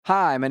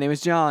Hi, my name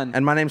is John.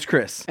 And my name's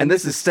Chris. And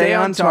this is Stay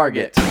on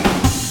Target.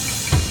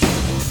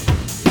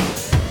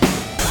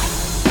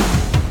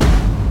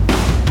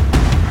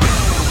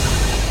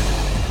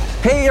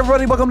 Hey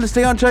everybody, welcome to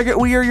Stay on Target.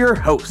 We are your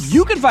hosts.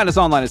 You can find us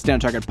online at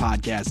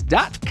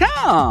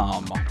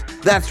StayOnTargetPodcast.com.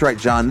 That's right,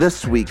 John.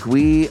 This week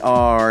we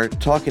are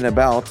talking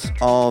about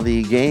all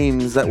the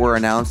games that were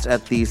announced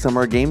at the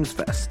Summer Games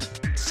Fest.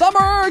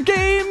 Summer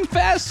Game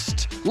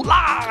Fest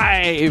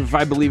Live,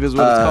 I believe is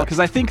what it's called.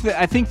 Because I think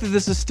that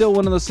this is still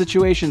one of those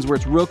situations where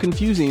it's real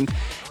confusing,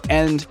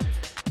 and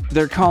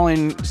they're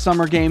calling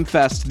Summer Game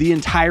Fest the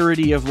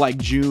entirety of like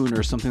June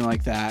or something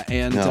like that.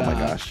 And oh my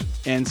gosh!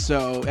 And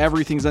so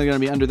everything's going to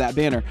be under that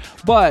banner,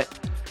 but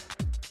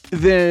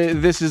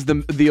this is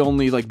the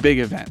only like big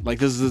event. Like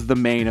this is the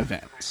main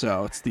event.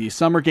 So it's the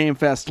Summer Game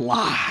Fest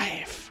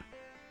Live.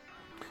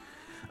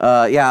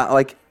 Yeah,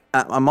 like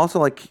I'm also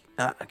like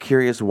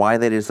curious why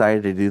they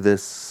decided to do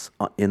this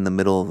in the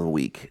middle of the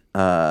week.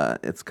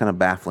 It's kind of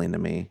baffling to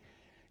me.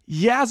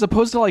 Yeah, as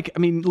opposed to like, I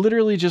mean,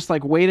 literally just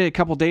like wait a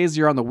couple days,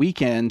 you're on the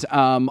weekend.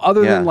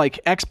 Other than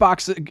like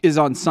Xbox is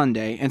on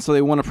Sunday, and so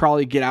they want to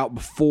probably get out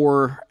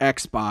before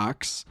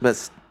Xbox.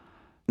 But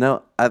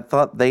no, I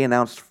thought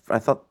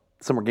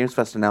Summer Games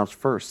Fest announced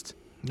first.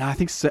 No, I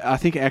think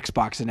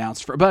Xbox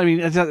announced first. But I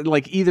mean, it's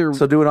like either.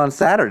 So do it on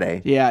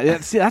Saturday. Yeah,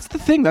 see, that's the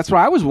thing. That's what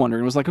I was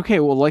wondering. It was like, okay,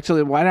 well, like,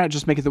 so why not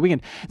just make it the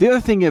weekend? The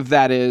other thing of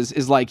that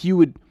is like you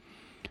would.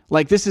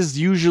 Like this is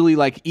usually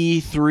like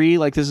E3,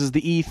 like this is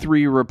the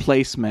E3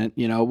 replacement,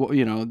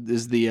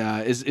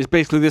 is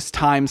basically this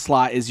time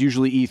slot is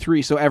usually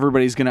E3, so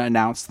everybody's going to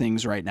announce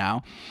things right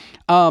now.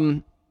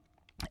 And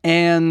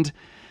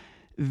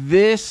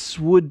this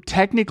would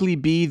technically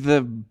be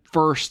the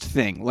first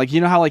thing. Like,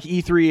 you know how like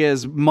E3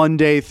 is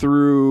Monday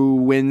through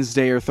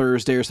Wednesday or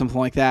Thursday or something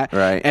like that?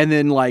 Right. And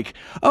then like,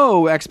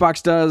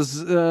 Xbox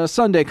does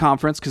Sunday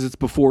conference because it's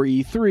before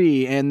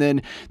E3. And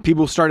then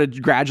people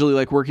started gradually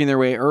like working their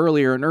way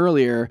earlier and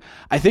earlier.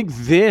 I think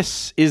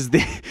this is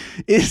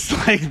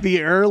like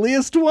the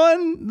earliest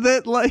one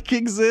that like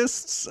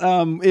exists.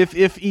 If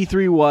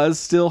E3 was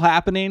still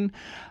happening.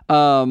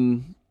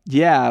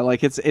 Yeah,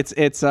 like it's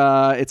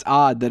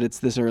odd that it's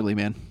this early,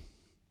 man.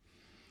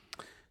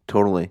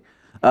 Totally.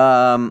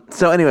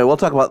 So anyway, we'll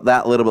talk about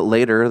that a little bit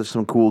later. There's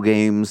some cool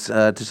games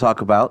to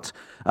talk about.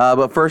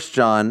 But first,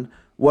 John,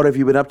 what have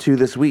you been up to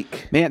this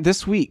week? Man,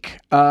 this week,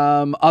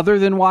 other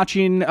than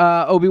watching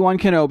Obi-Wan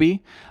Kenobi,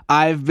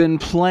 I've been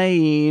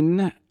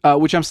playing,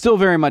 which I'm still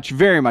very much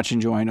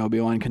enjoying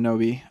Obi-Wan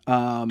Kenobi.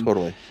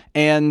 Totally.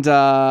 And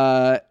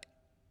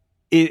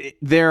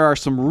there are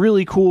some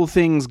really cool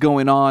things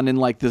going on in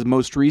like the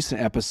most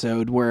recent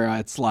episode where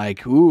it's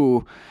like,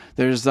 ooh,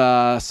 there's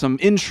some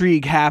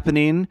intrigue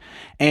happening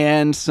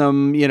and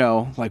some,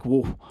 like,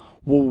 well,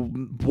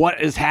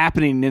 what is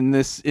happening in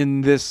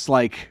this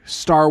like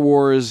Star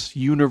Wars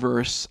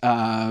universe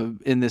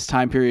in this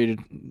time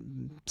period,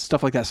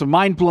 stuff like that. So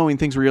mind-blowing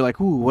things where you're like,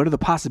 ooh, what are the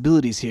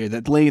possibilities here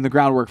that laying the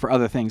groundwork for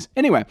other things?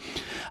 Anyway,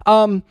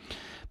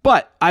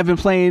 but I've been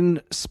playing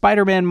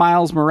Spider-Man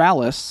Miles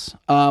Morales,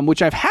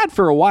 which I've had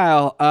for a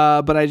while,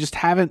 but I just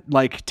haven't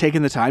like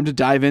taken the time to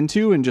dive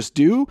into and just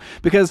do,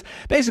 because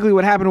basically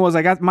what happened was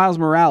I got Miles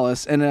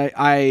Morales and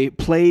I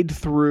played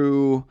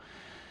through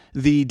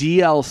the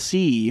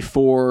DLC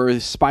for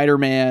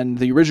Spider-Man,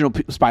 the original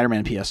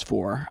Spider-Man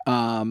PS4,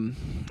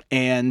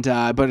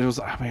 but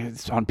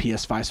it's on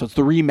PS5, so it's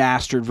the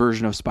remastered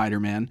version of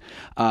Spider-Man,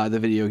 the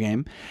video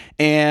game,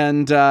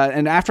 and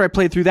after I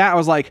played through that, I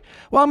was like,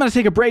 well, I'm going to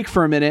take a break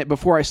for a minute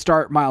before I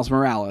start Miles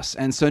Morales,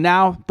 and so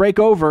now, break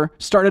over,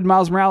 started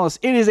Miles Morales.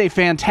 It is a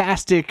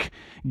fantastic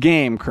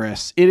game,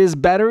 Chris. It is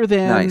better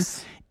than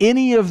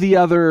any of the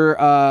other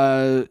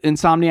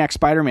Insomniac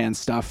Spider-Man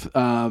stuff,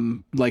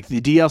 like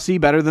the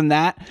DLC, better than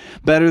that,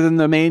 better than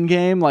the main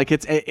game. Like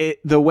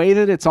the way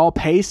that it's all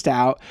paced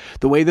out,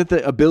 the way that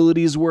the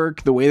abilities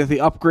work, the way that the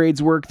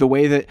upgrades work, the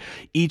way that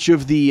each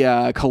of the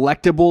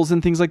collectibles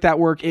and things like that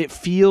work, it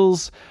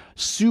feels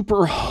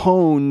super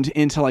honed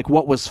into like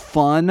what was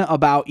fun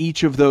about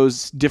each of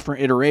those different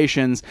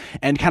iterations,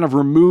 and kind of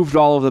removed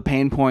all of the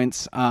pain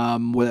points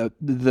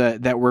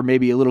that were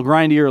maybe a little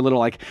grindy or a little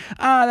like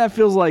that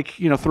feels like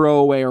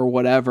throwaway or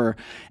whatever,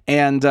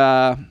 and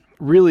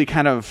really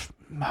kind of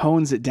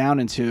hones it down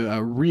into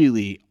a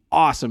really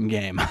awesome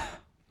game.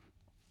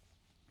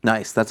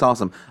 Nice, that's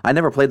awesome. I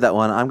never played that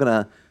one.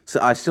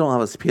 So I still don't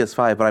have a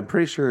PS5, but I'm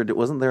pretty sure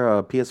wasn't there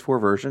a PS4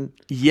 version?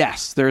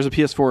 Yes, there's a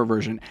PS4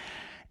 version.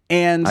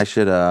 And I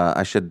should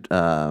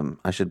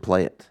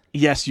play it.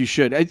 Yes, you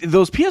should.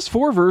 Those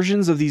PS4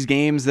 versions of these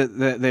games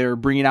that they're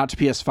bringing out to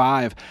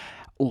PS5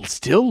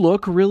 still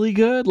look really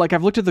good. Like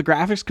I've looked at the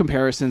graphics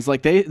comparisons,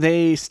 like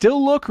they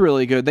still look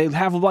really good. They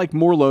have like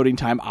more loading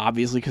time,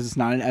 obviously, because it's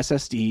not an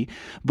SSD,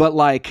 but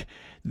like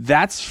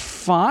that's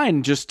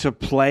fine just to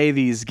play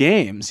these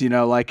games.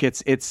 Like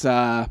it's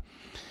the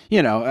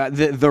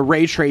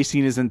ray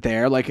tracing isn't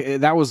there. Like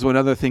that was one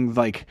other thing.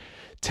 Like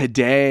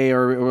today,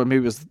 or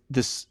maybe it was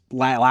this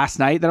last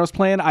night that I was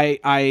playing,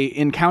 I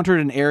encountered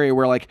an area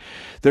where like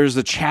there's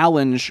a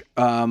challenge,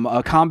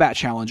 a combat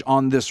challenge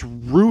on this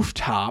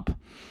rooftop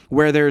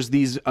where there's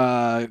these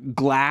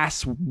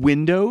glass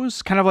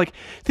windows, kind of like,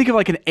 think of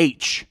like an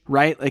H,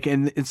 right? Like,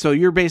 and so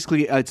you're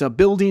basically, it's a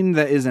building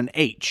that is an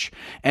H,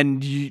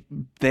 and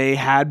they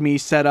had me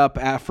set up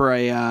for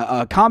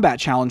a combat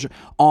challenge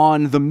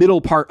on the middle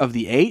part of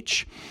the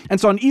H.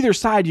 And so on either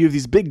side, you have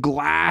these big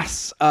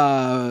glass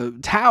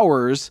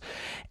towers,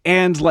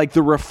 and like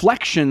the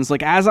reflections,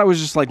 like as I was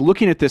just like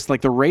looking at this,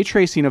 like the ray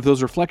tracing of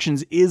those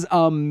reflections is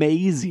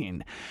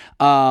amazing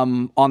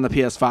on the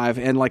PS5.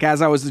 And like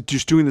as I was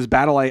just doing this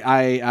battle, I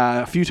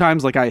a few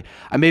times like I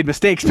made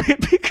mistakes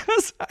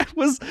because I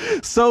was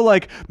so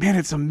like, man,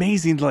 it's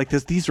amazing. Like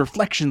these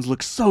reflections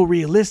look so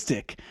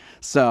realistic.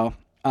 So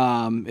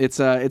it's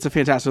a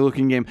fantastic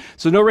looking game.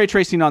 So no ray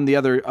tracing on the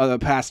other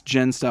past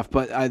gen stuff,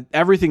 but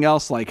everything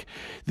else, like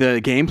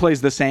the gameplay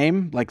is the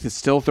same. Like it's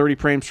still 30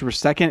 frames per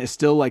second. It's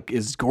still like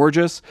is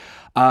gorgeous.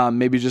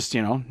 Maybe just,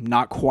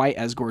 not quite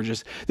as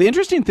gorgeous. The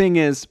interesting thing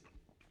is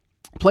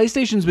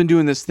PlayStation's been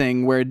doing this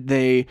thing where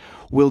they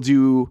will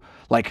do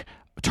like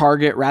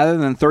target rather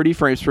than 30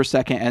 frames per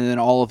second and then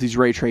all of these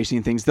ray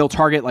tracing things. They'll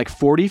target like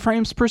 40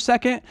 frames per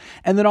second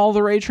and then all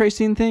the ray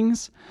tracing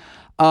things.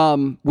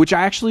 Which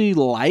I actually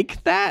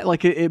like that.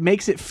 Like it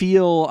makes it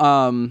feel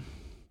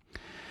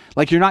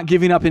like you're not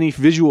giving up any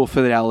visual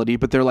fidelity,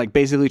 but they're like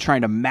basically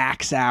trying to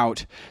max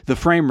out the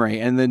frame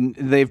rate. And then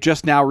they've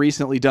just now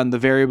recently done the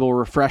variable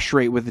refresh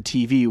rate with the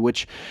TV,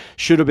 which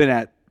should have been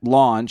at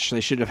launch.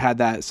 They should have had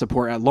that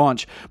support at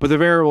launch, but the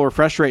variable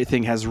refresh rate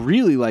thing has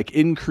really like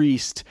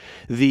increased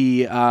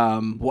the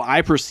what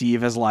I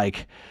perceive as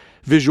like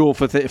visual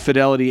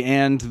fidelity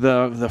and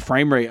the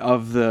frame rate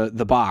of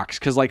the box.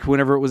 Because like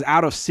whenever it was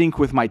out of sync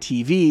with my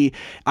TV,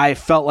 I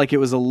felt like it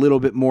was a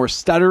little bit more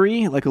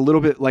stuttery, like a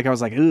little bit like I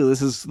was like, ooh,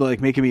 this is like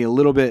making me a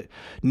little bit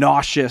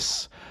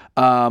nauseous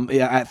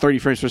at 30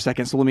 frames per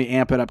second. So let me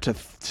amp it up to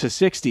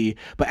 60.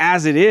 But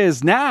as it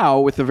is now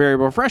with the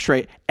variable refresh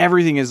rate,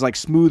 everything is like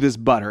smooth as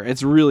butter.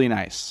 It's really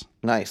nice.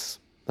 Nice.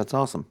 That's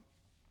awesome.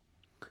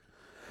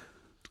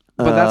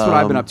 But that's what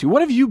I've been up to.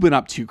 What have you been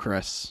up to,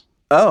 Chris?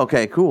 Oh,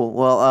 okay, cool.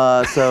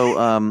 Well,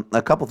 so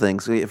a couple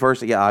things.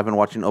 First, I've been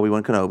watching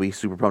Obi-Wan Kenobi.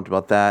 Super pumped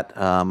about that.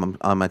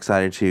 I'm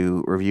excited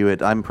to review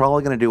it. I'm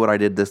probably going to do what I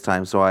did this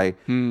time. So I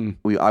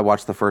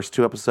watched the first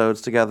 2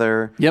 episodes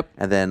together. Yep.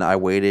 And then I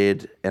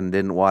waited and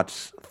didn't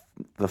watch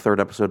the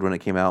 3rd episode when it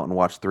came out and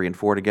watched 3 and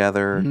 4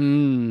 together.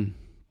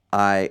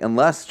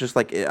 Unless just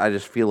like I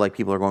just feel like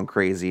people are going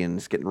crazy and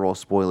it's getting real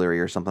spoilery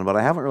or something. But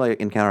I haven't really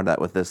encountered that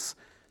with this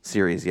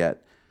series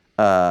yet.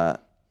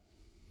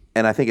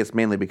 And I think it's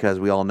mainly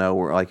because we all know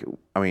we're like,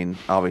 I mean,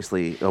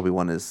 obviously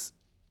Obi-Wan is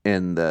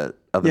in the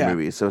other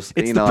movies, so it's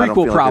the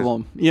prequel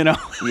problem,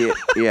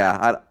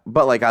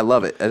 but like I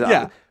love it.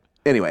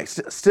 Anyway,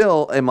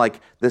 still, I'm like,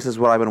 this is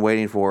what I've been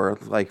waiting for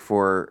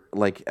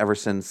ever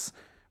since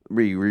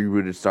we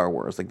rebooted Star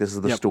Wars. Like this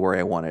is the story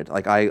I wanted.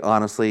 Like I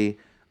honestly,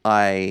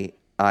 I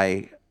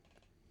am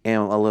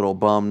a little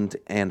bummed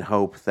and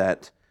hope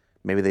that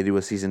maybe they do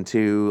a season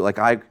 2. Like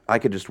I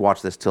could just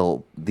watch this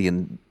till the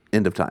end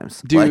of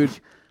times, dude.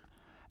 Like,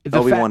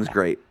 Obi-Wan is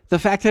great. The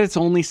fact that it's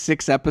only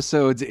 6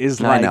 episodes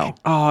is like,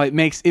 it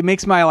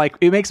makes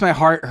my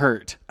heart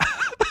hurt.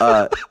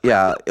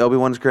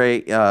 Obi-Wan's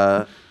great.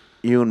 Ewan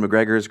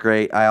McGregor is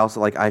great. I also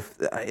like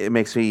it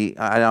makes me.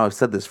 I know I've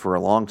said this for a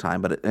long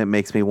time, but it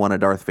makes me want a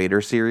Darth Vader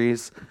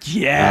series.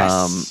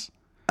 Yes.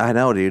 I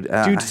know, dude.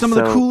 Some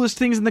of the coolest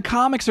things in the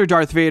comics are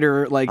Darth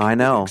Vader, like I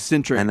know,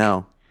 eccentric. I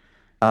know.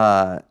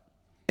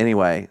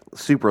 Anyway,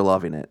 super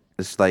loving it.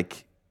 It's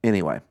like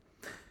anyway.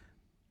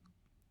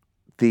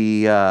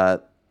 The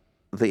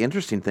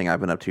interesting thing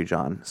I've been up to,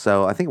 John.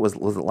 So I think it was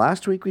it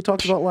last week we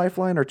talked about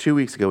Lifeline, or 2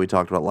 weeks ago we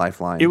talked about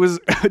Lifeline? It was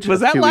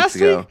that last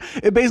week?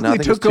 It basically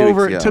took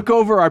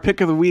over our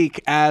pick of the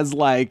week as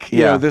like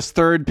this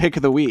 3rd pick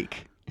of the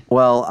week.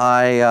 Well,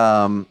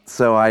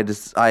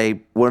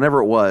 whenever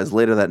it was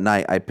later that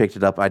night, I picked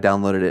it up, I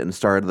downloaded it and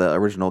started the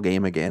original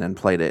game again and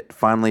played it.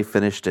 Finally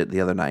finished it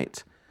the other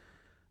night.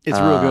 It's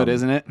real good,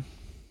 isn't it?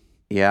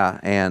 Yeah,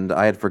 and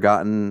I had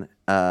forgotten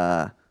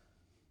 100%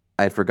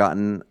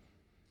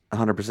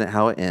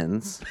 how it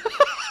ends.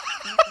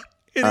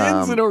 It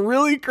ends in a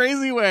really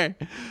crazy way.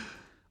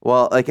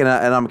 Well, like, and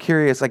I'm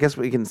curious. I guess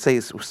we can say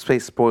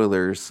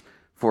spoilers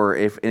for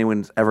if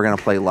anyone's ever going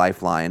to play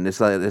Lifeline. It's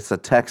a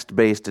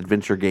text-based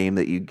adventure game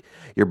that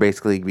you're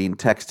basically being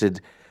texted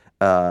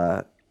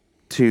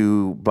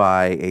to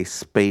by a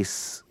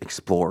space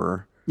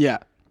explorer. Yeah.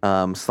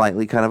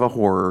 Slightly kind of a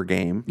horror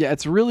game. Yeah,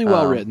 it's really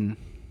well written.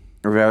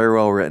 Very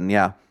well written.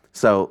 Yeah.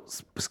 So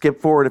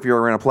skip forward if you're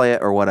going to play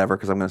it or whatever,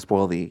 because I'm going to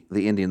spoil the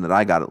ending that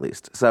I got at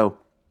least. So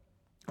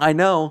I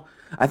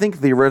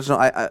think the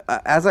original,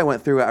 as I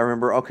went through it, I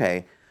remember,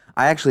 okay,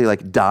 I actually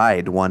like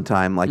died one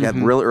time, like at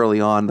real early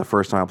on the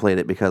first time I played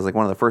it, because like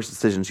one of the first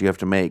decisions you have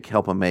to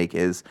help him make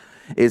is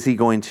he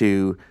going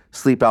to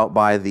sleep out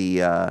by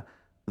the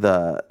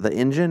the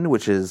engine,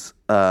 which is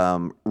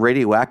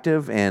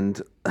radioactive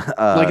and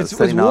like it's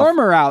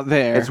warmer out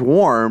there. It's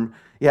warm,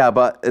 yeah,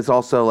 but it's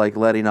also like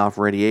letting off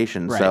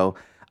radiation. Right. So,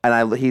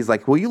 he's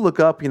like, will you look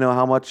up,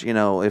 how much,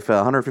 if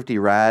 150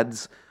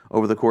 rads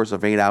over the course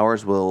of 8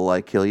 hours will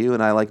like kill you?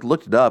 And I like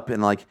looked it up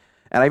and I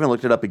even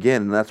looked it up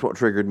again, and that's what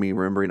triggered me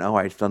remembering,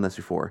 I've done this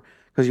before.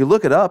 Because you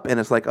look it up and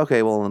it's like,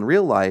 okay, well, in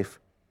real life,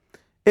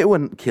 it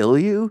wouldn't kill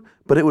you,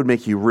 but it would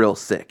make you real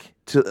sick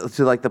to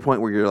like the point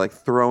where you're like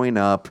throwing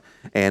up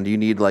and you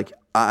need like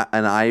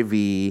an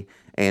IV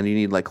and you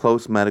need like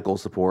close medical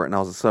support. And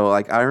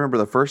I remember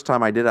the first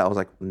time I did it, I was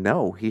like,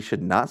 no, he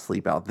should not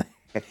sleep out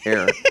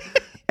there.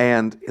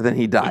 And then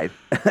he died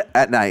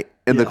at night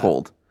in the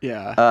cold.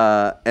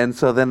 Yeah. And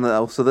so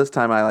this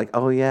time I like,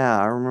 oh yeah,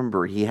 I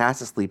remember he has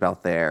to sleep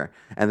out there,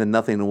 and then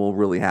nothing will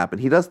really happen.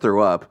 He does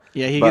throw up.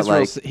 Yeah, he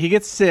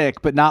gets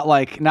sick, but not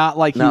like he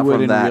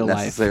would in real life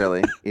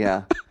necessarily.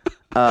 Yeah.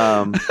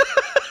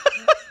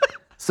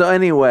 So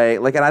anyway,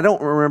 and I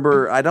don't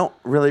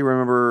really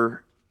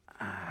remember.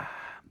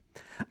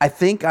 I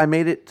think I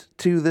made it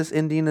to this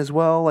ending as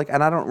well.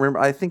 And I don't remember.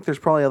 I think there's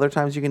probably other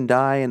times you can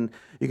die, and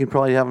you can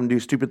probably have them do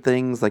stupid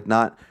things like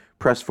not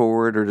press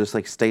forward or just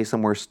like stay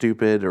somewhere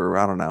stupid, or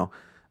I don't know.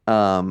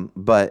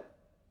 But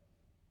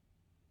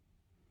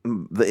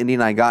the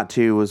ending I got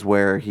to was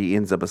where he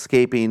ends up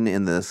escaping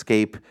in the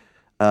escape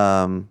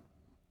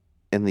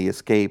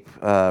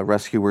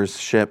rescuer's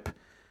ship,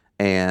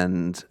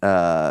 and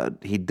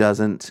he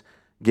doesn't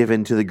give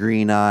in to the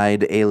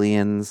green-eyed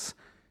aliens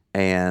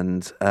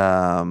and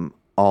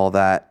all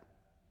that.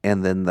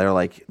 And then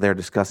they're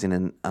discussing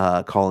and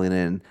calling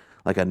in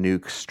like a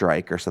nuke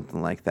strike or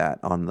something like that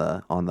on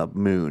the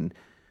moon.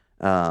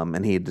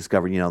 And he had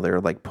discovered,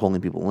 they're like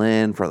pulling people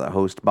in for the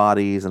host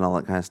bodies and all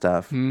that kind of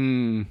stuff.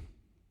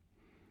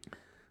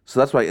 So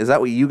that's why, is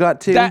that what you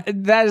got to?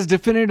 That is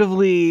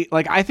definitively,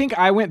 I think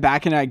I went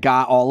back and I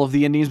got all of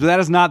the endings, but that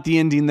is not the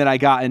ending that I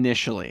got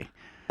initially.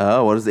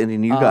 Oh, what is the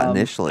ending you got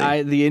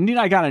initially? The ending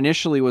I got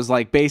initially was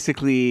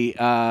basically,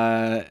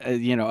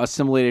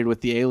 assimilated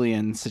with the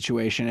alien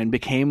situation and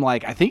became I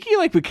think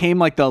he became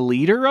the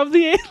leader of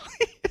the aliens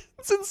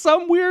in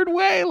some weird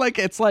way.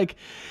 It's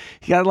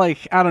he got I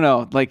don't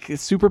know,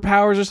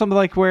 superpowers or something,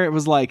 where it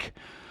was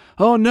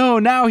oh no,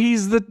 now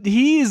he's the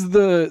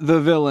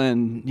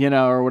villain,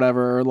 or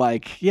whatever. Or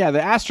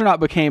the astronaut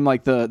became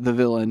the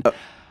villain.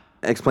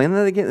 Explain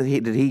that again.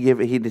 Did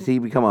he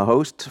become a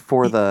host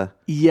for the?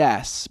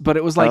 Yes, but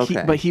it was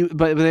okay.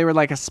 but they were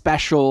a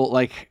special,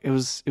 it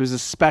was a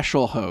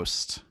special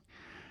host.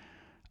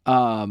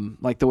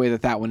 The way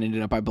that one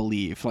ended up, I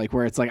believe,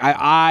 where it's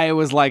I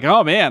was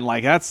oh man,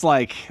 that's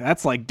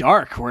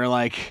dark,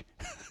 where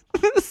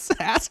this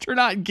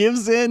astronaut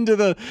gives in to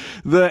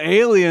the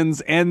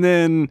aliens and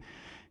then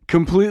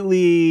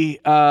completely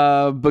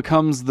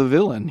becomes the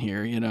villain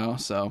here,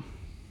 so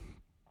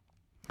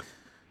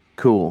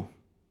cool.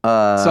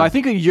 So I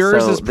think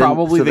yours is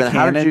probably the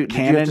canon. Did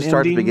you have to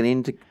start ending? the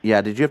beginning? Did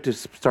you have to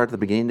start at the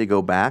beginning to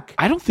go back?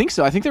 I don't think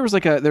so. I think there was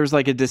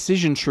a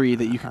decision tree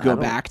that you could go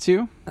back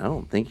to. I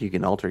don't think you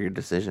can alter your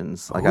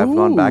decisions. I've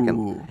gone back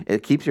and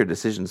it keeps your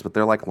decisions, but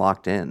they're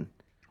locked in.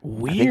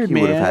 Weird, I think you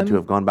man. would have had to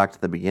have gone back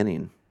to the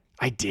beginning.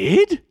 I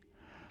did,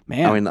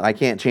 man. I mean, I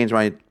can't change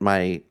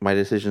my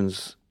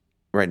decisions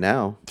right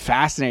now.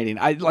 Fascinating.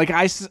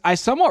 I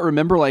somewhat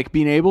remember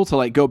being able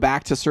to go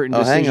back to certain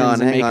decisions.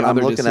 Hang on. I'm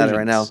looking decisions. at it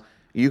right now.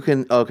 You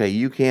can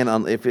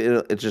if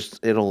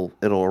it'll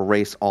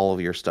erase all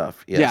of your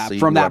stuff. Yes, yeah, so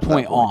from that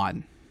point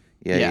on.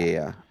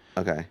 Yeah.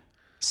 Okay.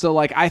 So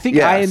I think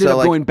I ended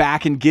up going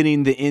back and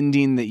getting the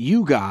ending that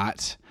you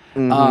got,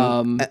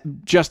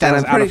 just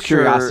out of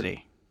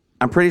curiosity.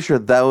 I'm pretty sure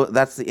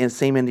that's the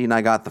same ending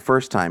I got the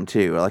first time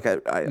too.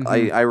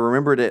 I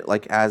remembered it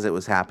as it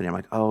was happening.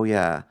 I'm oh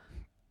yeah.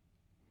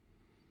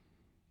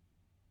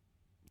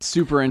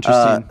 Super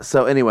interesting.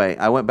 So anyway,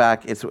 I went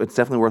back. It's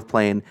definitely worth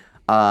playing.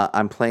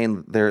 I'm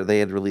playing there.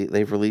 They've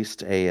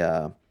released a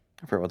I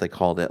forget what they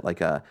called it,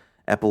 a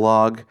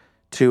epilogue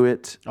to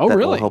it. Oh, that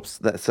really?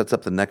 That sets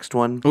up the next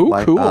one. Ooh,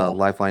 cool.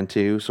 Lifeline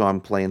 2. So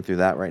I'm playing through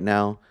that right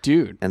now,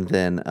 dude. And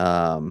then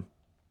I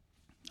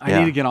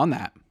need to get on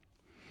that.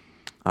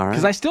 All right.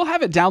 Because I still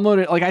have it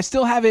downloaded. I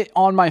still have it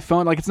on my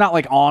phone. It's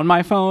not on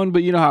my phone,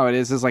 but you know how it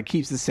is. Is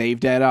keeps the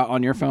save data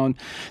on your phone.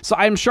 So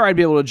I'm sure I'd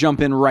be able to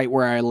jump in right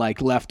where I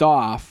left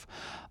off.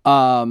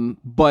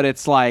 But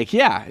it's I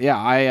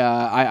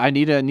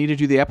need to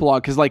do the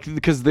epilogue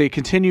because they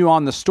continue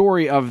on the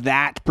story of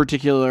that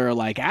particular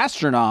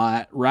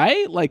astronaut,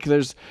 right?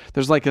 There's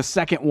a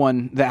second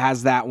one that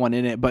has that one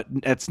in it, but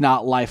it's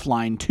not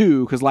Lifeline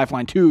 2 because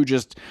Lifeline 2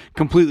 just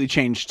completely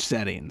changed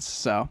settings.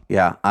 So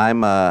yeah,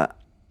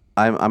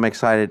 I'm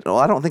excited. Well,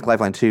 I don't think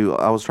Lifeline 2.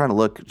 I was trying to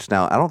look just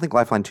now. I don't think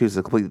Lifeline 2 is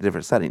a completely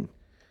different setting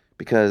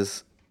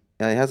because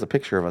it has a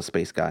picture of a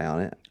space guy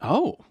on it.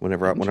 Oh,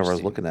 whenever I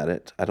was looking at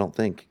it, I don't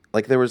think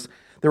there were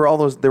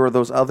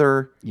those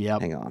other.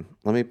 Yep. Hang on,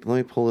 let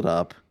me pull it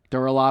up. There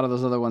were a lot of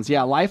those other ones.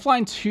 Yeah,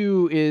 Lifeline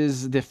 2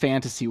 is the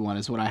fantasy one,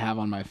 is what I have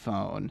on my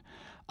phone.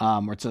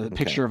 Where it's a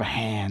picture of a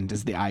hand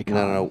is the icon.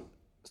 No.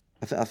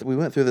 We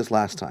went through this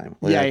last time.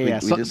 Yeah.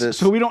 We did this.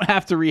 So we don't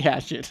have to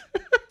rehash it.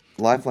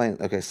 Lifeline.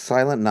 Okay,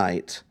 Silent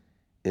Night.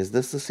 Is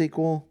this the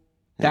sequel?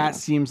 That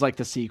seems like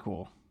the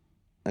sequel.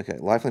 Okay,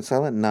 Lifeline,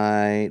 Silent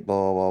Night,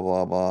 blah blah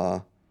blah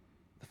blah.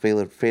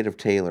 The Fate of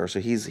Taylor. So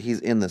he's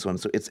in this one.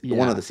 So it's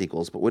one of the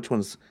sequels. But which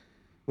one's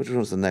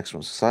the next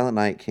one? So Silent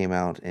Night came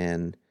out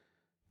in.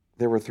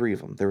 There were 3 of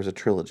them. There was a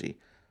trilogy.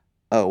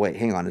 Oh wait,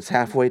 hang on. It's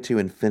halfway to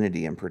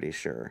infinity. I'm pretty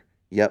sure.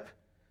 Yep.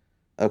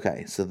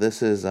 Okay, so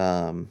this is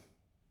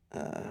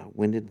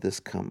when did this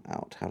come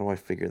out? How do I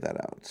figure that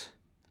out?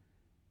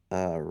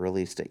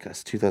 Release date,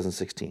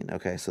 2016.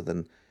 Okay, so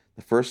then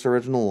the first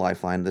original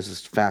Lifeline. This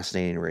is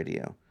fascinating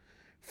radio.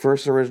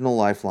 First original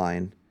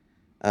Lifeline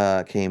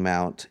came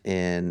out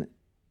in.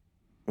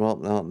 Well,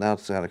 no, now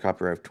it's got a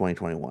copyright of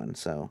 2021.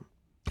 So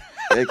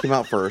it came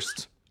out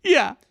first.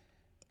 Yeah.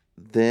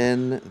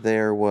 Then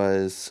there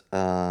was.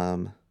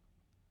 Oh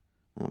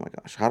my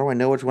gosh! How do I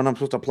know which one I'm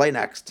supposed to play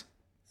next?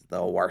 It's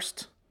the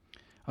worst.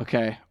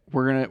 Okay,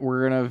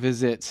 we're gonna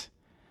visit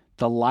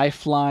the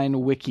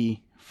Lifeline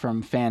wiki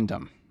from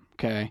Fandom.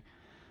 Okay.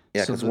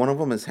 Yeah, because one of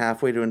them is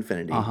halfway to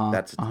infinity.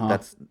 That's,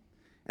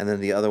 and then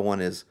the other one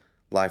is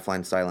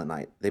Lifeline Silent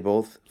Night. They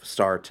both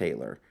star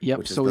Taylor. Yep.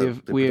 Which So is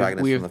the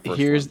protagonist from the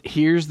first one.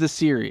 Here's the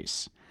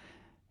series.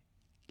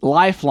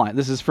 Lifeline.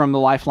 This is from the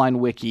Lifeline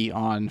wiki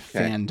on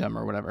Fandom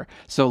or whatever.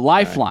 So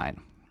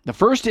Lifeline, the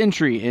first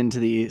entry into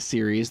the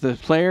series, the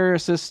player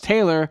assists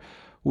Taylor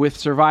with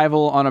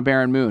survival on a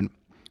barren moon.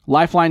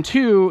 Lifeline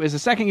 2 is the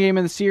second game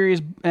in the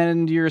series,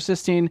 and you're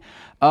assisting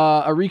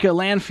Erika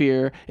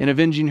Lanfear in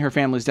avenging her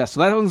family's death.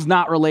 So that one's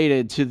not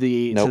related to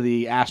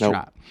the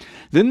astronaut. Nope.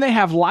 Then they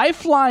have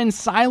Lifeline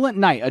Silent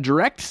Night, a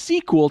direct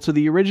sequel to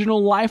the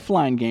original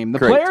Lifeline game. The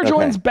player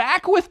joins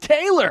back with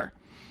Taylor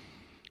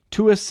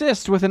to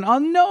assist with an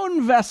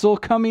unknown vessel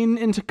coming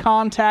into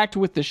contact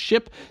with the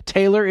ship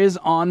Taylor is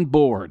on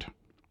board.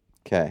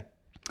 Okay,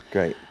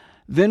 great.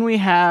 Then we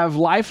have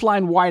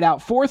Lifeline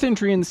Whiteout, fourth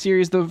entry in the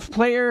series. The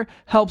player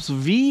helps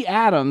V.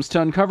 Adams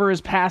to uncover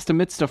his past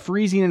amidst a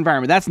freezing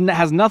environment. That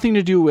has nothing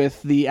to do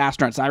with the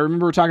astronauts. I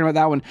remember talking about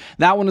that one.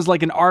 That one is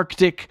like an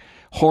Arctic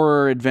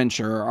horror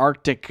adventure or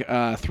Arctic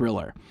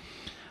thriller.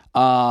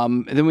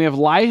 Then we have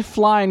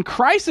Lifeline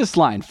Crisis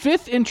Line,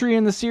 fifth entry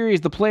in the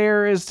series. The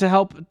player is to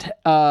help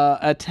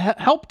a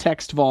help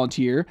text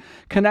volunteer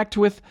connect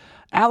with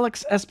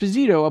Alex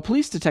Esposito, a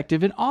police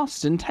detective in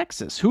Austin,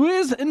 Texas, who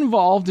is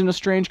involved in a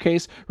strange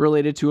case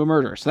related to a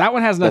murder. So that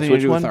one has nothing to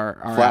do with our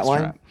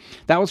astronaut.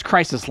 That was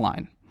Crisis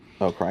Line.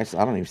 Oh, Crisis.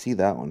 I don't even see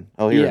that one.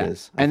 Oh, here it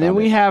is. And then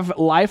we have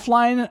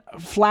Lifeline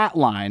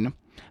Flatline,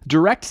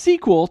 direct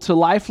sequel to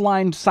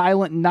Lifeline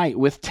Silent Night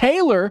with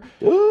Taylor.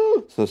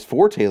 So there's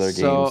 4 Taylor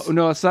games.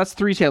 So that's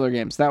 3 Taylor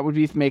games. That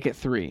would make it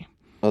 3.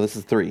 Oh, this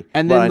is 3.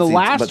 And then the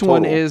last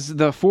one is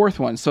the 4th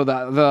one. So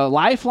the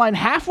Lifeline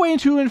Halfway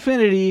into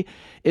Infinity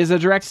is a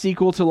direct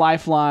sequel to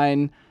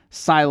Lifeline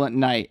Silent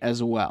Night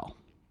as well.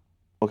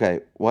 Okay,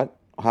 what?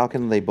 How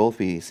can they both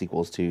be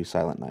sequels to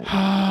Silent Night?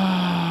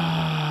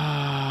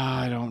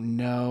 I don't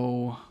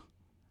know.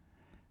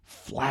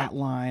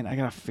 Flatline. I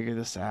gotta figure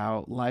this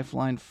out.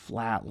 Lifeline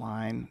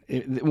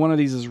Flatline. One of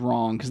these is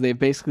wrong because they have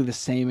basically the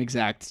same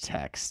exact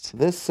text.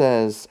 This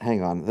says,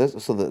 hang on.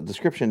 So the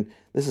description.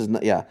 This is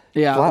not. Yeah.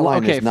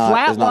 Flatline is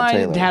not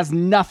Taylor. Has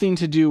nothing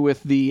to do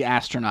with the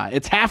astronaut.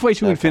 It's Halfway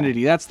to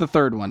Infinity. That's the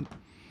 3rd one.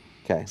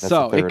 Okay.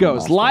 So it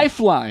goes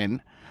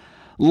Lifeline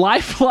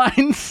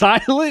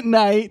Silent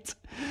Night,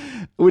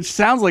 which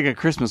sounds like a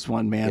Christmas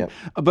one, man. Yep.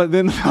 But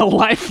then the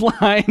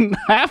Lifeline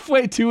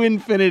Halfway to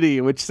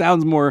Infinity, which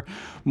sounds more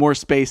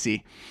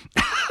spacey.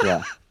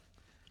 Yeah.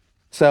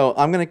 So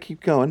I'm going to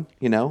keep going,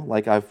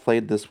 like I've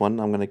played this one.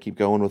 I'm going to keep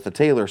going with the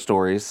Taylor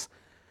stories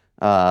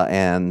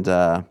and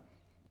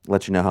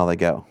let you know how they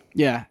go.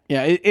 Yeah.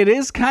 It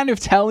is kind of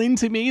telling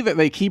to me that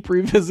they keep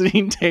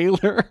revisiting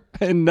Taylor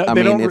and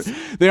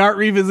they aren't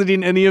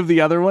revisiting any of the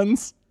other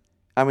ones.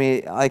 I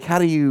mean, like, how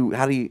do you?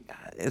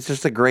 It's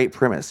just a great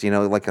premise,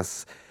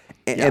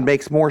 it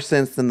makes more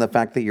sense than the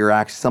fact that you're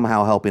actually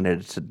somehow helping a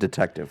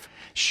detective.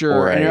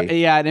 Sure. And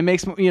it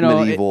makes,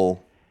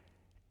 medieval.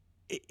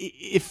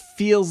 It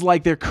feels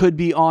like there could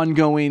be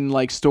ongoing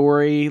like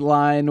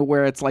storyline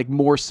where it's like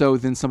more so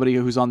than somebody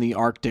who's on the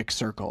Arctic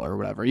Circle or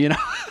whatever,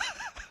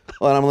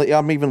 Well, and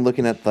I'm even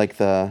looking at like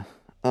the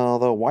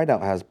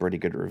Whiteout has pretty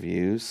good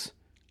reviews.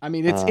 I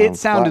mean, it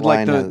sounded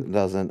like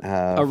doesn't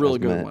have a really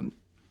good one.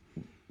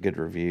 Good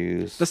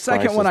reviews. The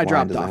second one I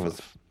dropped off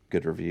of.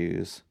 Good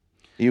reviews.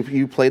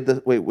 You played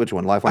which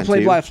one? Lifeline 2? I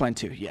played Lifeline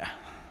 2, yeah.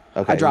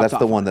 Okay, that's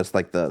the one that's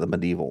like the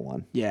medieval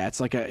one. Yeah, it's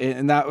like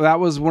and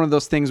that was one of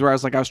those things where I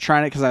was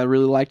trying it because I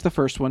really liked the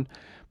first one,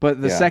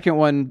 but the second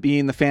one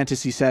being the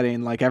fantasy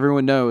setting, like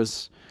everyone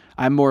knows,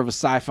 I'm more of a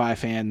sci-fi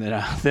fan than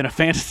a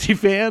fantasy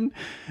fan,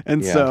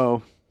 and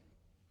so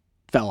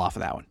fell off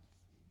of that one.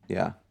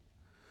 Yeah.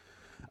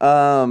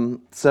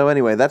 So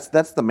anyway, that's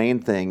the main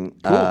thing.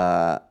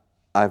 Cool.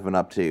 I've been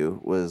up to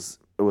was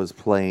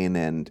playing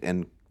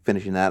and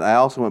finishing that. I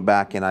also went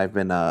back and I've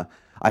been I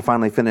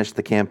finally finished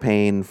the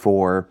campaign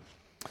for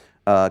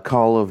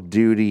Call of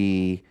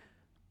Duty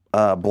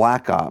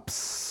Black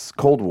Ops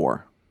Cold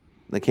War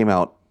that came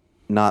out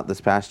not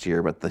this past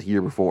year, but the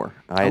year before.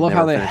 I had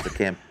never finished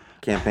the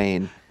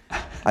campaign.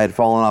 I had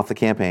fallen off the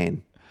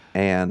campaign,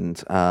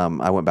 and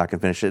I went back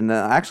and finished it. And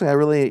actually, I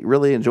really,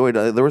 really enjoyed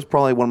it. There was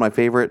probably one of my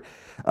favorite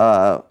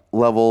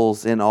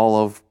levels in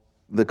all of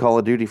the Call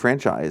of Duty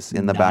franchise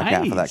in the back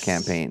half of that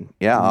campaign.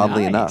 Yeah,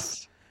 oddly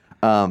enough.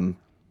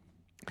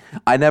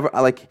 I never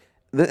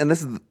and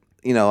this is,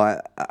 you know,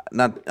 I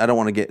don't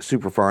want to get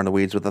super far in the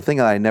weeds, but the thing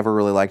that I never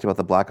really liked about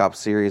the Black Ops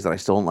series, that I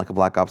still don't like a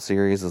Black Ops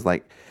series, is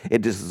like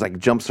it just is like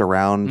jumps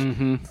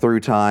around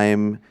through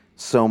time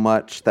so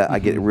much that I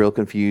get real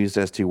confused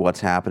as to what's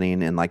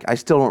happening, and like I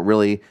still don't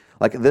really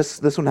like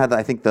this one had,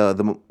 I think,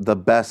 the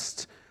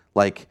best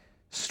like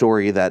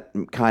story that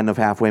kind of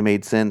halfway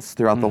made sense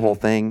throughout the whole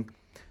thing,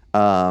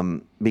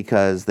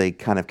 because they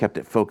kind of kept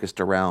it focused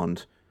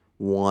around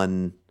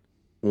one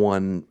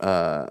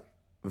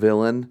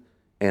villain,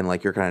 and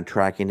like you're kind of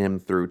tracking him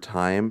through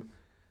time,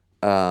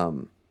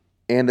 and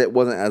it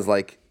wasn't as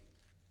like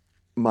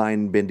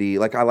mind bendy.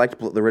 Like I liked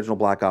the original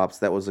Black Ops,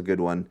 that was a good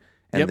one,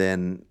 and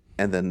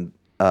then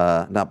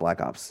not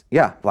Black Ops,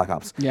 Black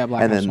Ops,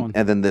 Black Ops 1,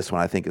 and then this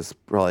one I think is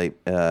probably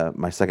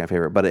my second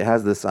favorite. But it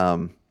has this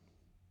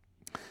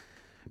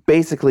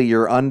basically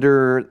you're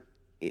under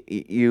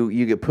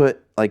you get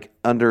put like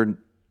under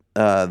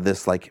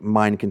this like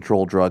mind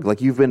control drug.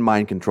 Like you've been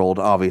mind controlled.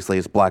 Obviously,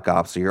 it's Black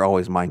Ops, so you're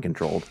always mind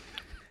controlled.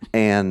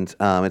 And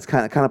it's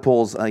kind of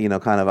pulls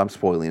I'm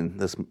spoiling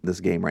this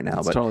game right now,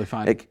 That's but totally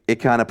fine. It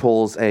kind of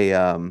pulls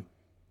a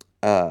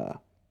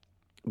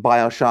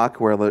BioShock,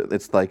 where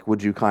it's like,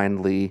 would you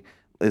kindly,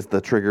 is the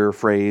trigger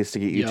phrase to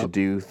get you to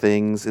do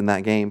things in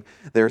that game.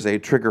 There's a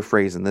trigger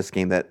phrase in this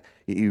game that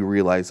you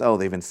realize, oh,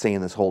 they've been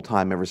saying this whole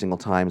time, every single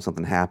time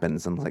something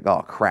happens, and it's like,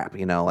 oh crap,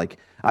 you know, like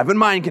I've been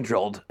mind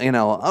controlled, you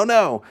know, oh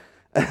no,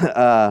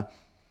 I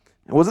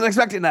wasn't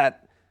expecting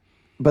that.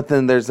 But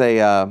then there's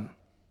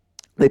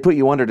they put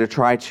you under to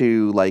try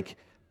to like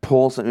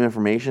pull some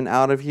information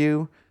out of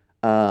you,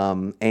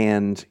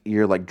 and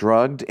you're like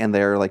drugged, and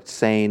they're like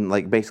saying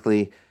like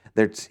basically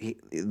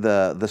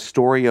the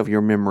story of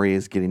your memory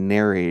is getting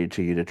narrated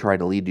to you to try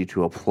to lead you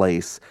to a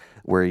place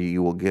where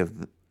you will give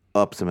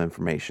up some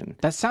information.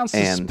 That sounds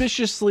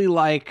suspiciously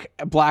like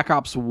Black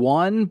Ops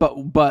 1,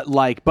 but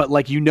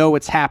like you know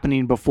it's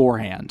happening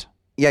beforehand.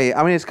 Yeah.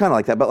 I mean, it's kind of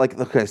like that, but like,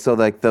 okay, so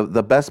like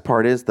the best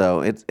part is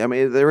though, it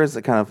was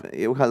kind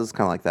of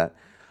like that.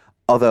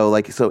 Although,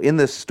 like, so in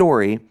this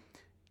story,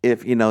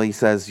 if, you know, he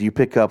says you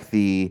pick up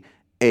the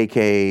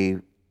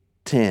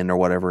AK-10 or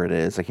whatever it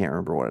is, I can't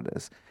remember what it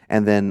is,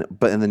 and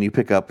then you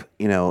pick up,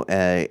 you know,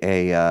 a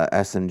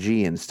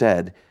SMG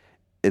instead.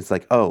 It's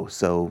like, oh,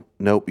 so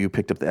nope, you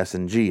picked up the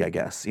SMG, I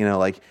guess, you know,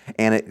 like,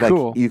 and it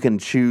cool. Like you can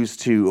choose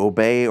to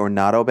obey or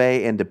not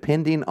obey, and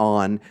depending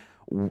on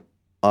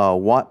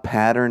what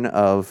pattern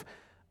of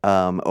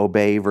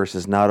obey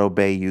versus not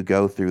obey you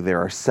go through, there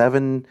are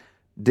 7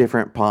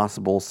 different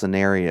possible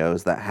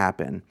scenarios that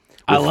happen.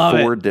 I love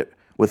it.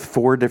 With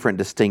 4 different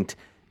distinct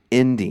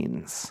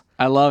endings.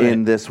 I love it.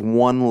 In this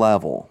one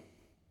level.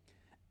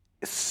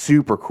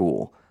 Super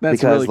cool. That's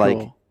because, really like,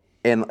 cool.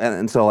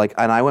 And so like,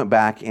 and I went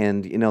back,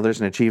 and you know, there's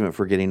an achievement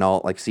for getting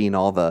all, like, seeing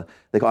all the,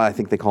 I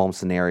think they call them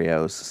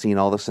scenarios, seeing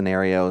all the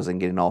scenarios and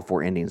getting all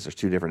 4 endings. There's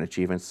 2 different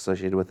achievements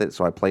associated with it.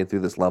 So I played through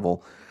this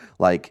level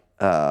like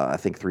I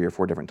think 3 or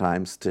 4 different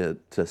times to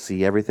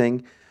see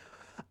everything.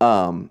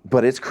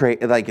 But it's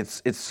crazy. Like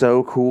it's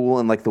so cool,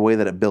 and like the way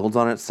that it builds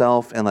on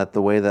itself, and like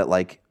the way that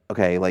like,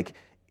 okay, like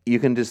you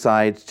can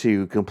decide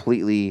to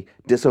completely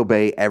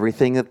disobey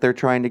everything that they're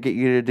trying to get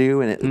you to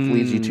do, and it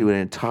leads you to an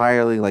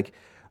entirely like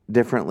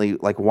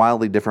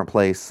wildly different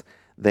place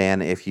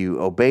than if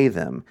you obey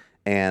them.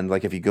 And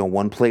like if you go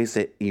one place,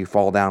 you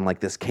fall down like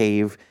this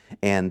cave,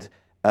 and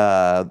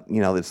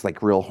you know, it's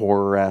like real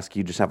horror-esque.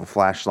 You just have a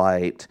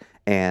flashlight,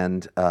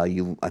 and I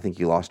think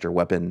you lost your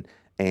weapon.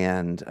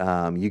 And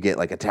you get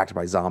like attacked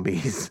by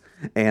zombies,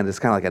 and it's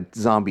kind of like a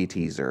zombie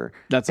teaser.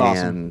 That's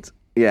awesome. And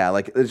yeah,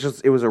 like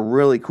it was a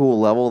really cool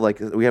level.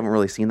 Like we haven't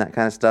really seen that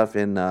kind of stuff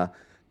in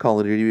Call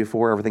of Duty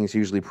before. Everything's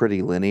usually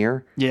pretty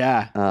linear.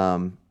 Yeah.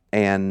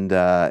 And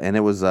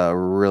it was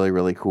really,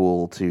 really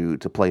cool to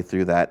play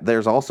through that.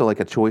 There's also like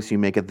a choice you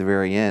make at the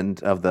very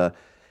end of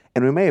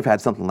and we may have had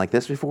something like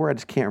this before. I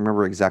just can't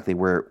remember exactly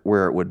where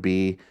it would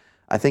be.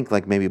 I think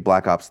like maybe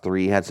Black Ops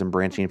 3 had some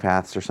branching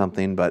paths or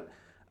something, but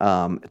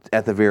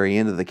at the very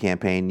end of the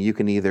campaign, you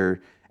can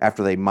either,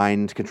 after they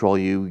mind control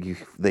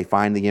they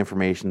find the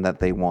information that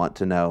they want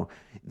to know,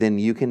 then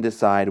you can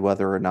decide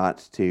whether or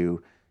not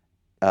to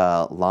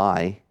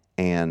lie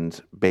and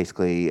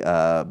basically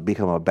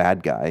become a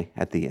bad guy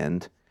at the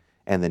end,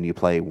 and then you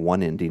play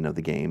one ending of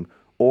the game,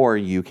 or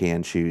you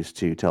can choose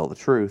to tell the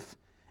truth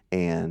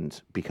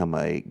and become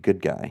a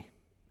good guy,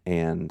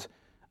 and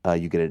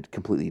you get a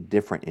completely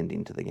different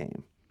ending to the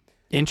game.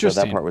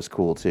 Interesting. So that part was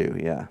cool too,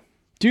 yeah.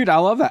 Dude, I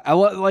love that.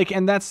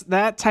 And that's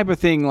that type of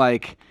thing.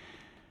 Like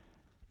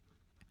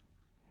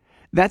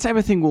that type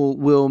of thing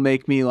will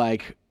make me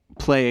like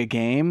play a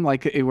game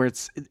like where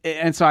it's.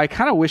 And so I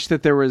kind of wish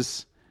that there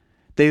was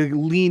they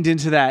leaned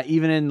into that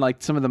even in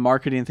like some of the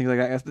marketing and things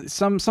like that.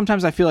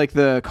 Sometimes I feel like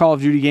the Call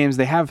of Duty games,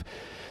 they have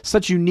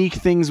such unique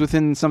things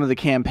within some of the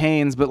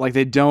campaigns, but like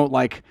they don't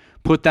like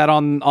put that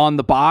on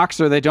the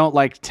box, or they don't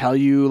like tell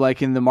you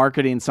like in the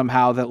marketing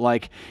somehow that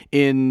like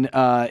in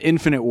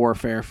Infinite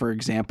Warfare, for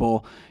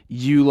example,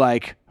 you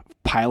like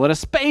pilot a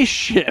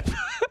spaceship,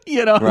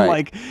 you know, right.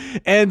 like,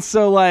 and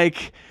so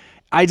like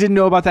I didn't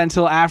know about that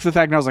until after the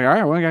fact, and I was like, all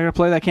right, well, I gotta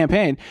play that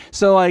campaign.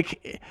 So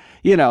like,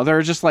 you know, there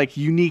are just like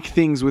unique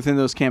things within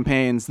those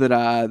campaigns that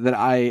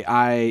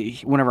I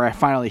whenever I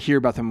finally hear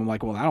about them, I'm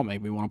like, well, that'll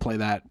make me want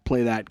to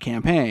play that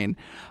campaign,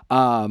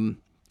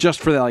 just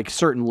for the, like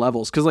certain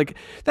levels, because like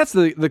that's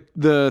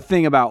the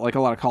thing about like a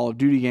lot of Call of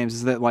Duty games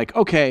is that like,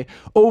 okay,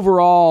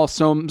 overall,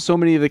 so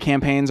many of the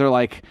campaigns are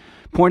like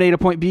point A to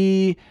point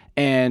B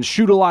and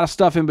shoot a lot of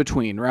stuff in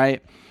between,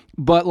 right?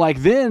 But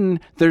like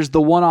then there's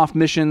the one-off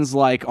missions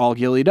like All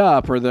Gillied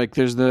Up, or like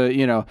there's the,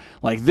 you know,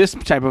 like this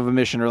type of a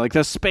mission, or like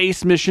the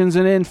space missions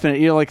in Infinite,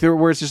 you know, like there,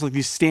 where it's just like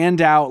these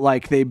stand out,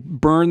 like they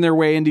burn their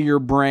way into your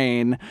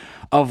brain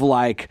of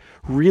like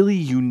really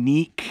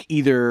unique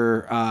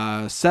either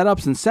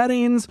setups and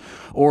settings,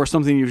 or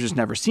something you've just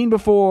never seen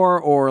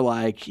before, or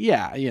like,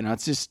 yeah, you know,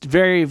 it's just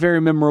very, very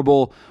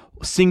memorable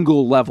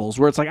single levels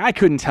where it's like I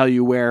couldn't tell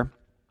you where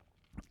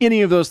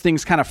any of those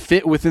things kind of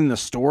fit within the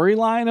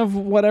storyline of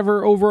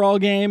whatever overall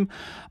game.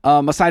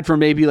 Aside from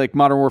maybe like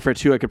Modern Warfare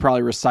 2, I could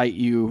probably recite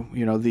you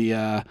know,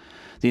 the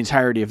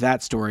entirety of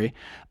that story.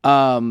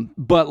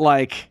 But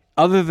like,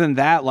 other than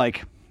that,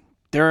 like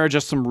there are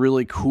just some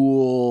really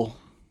cool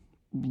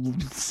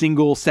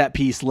single set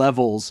piece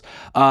levels.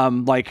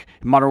 Like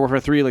Modern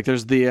Warfare 3, like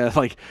there's the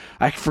like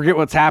I forget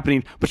what's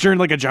happening, but you're in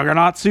like a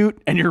Juggernaut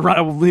suit and you're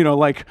running, you know,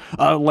 like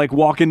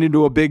walking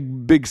into a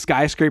big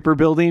skyscraper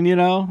building, you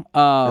know.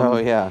 Oh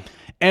yeah.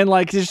 And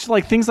like just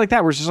like things like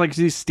that, where it's just like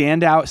these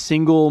standout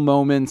single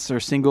moments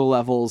or single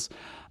levels,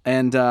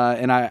 and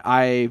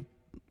I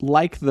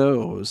like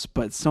those,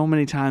 but so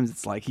many times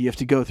it's like you have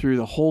to go through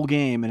the whole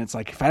game, and it's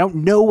like if I don't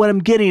know what I'm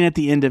getting at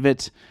the end of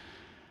it,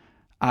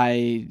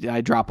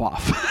 I drop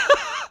off.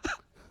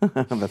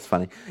 That's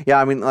funny. Yeah,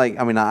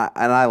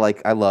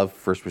 I love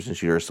first person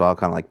shooters, so I'll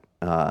kind of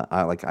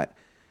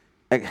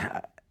like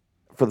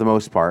for the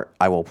most part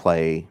I will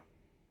play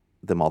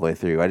them all the way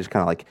through. I just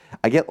kind of like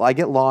I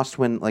get lost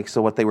when like,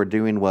 so what they were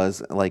doing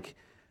was like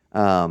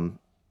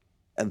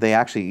they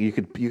actually you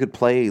could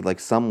play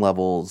like some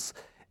levels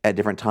at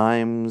different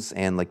times,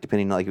 and like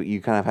depending, like you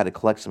kind of had to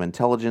collect some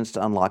intelligence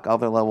to unlock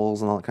other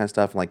levels and all that kind of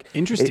stuff. And, like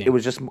interesting. It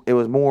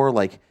was more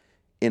like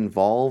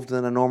involved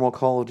than a normal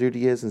Call of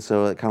Duty is, and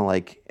so it kind of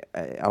like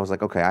I was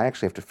like, okay, I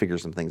actually have to figure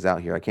some things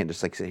out here. I can't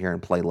just like sit here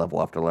and play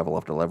level after level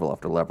after level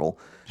after level.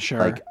 Sure.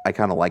 Like I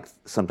kind of like,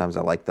 sometimes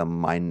I like the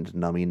mind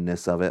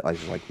numbingness of it. I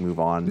just like move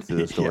on to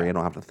the story. Yeah. I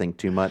don't have to think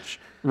too much.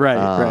 Right.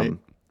 Right.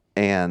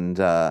 And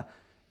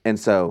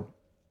so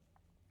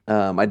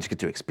I just get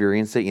to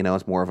experience it. You know,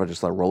 it's more of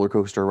just a roller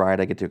coaster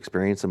ride. I get to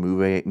experience a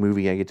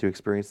movie. I get to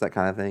experience that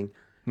kind of thing.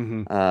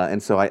 Mm-hmm.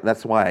 And so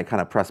that's why I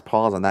kind of press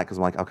pause on that, because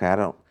I'm like, okay,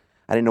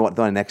 I didn't know what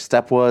the next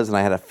step was, and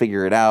I had to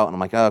figure it out. And I'm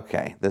like,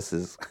 okay, this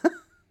is,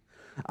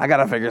 I got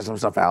to figure some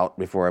stuff out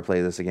before I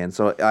play this again.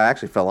 So I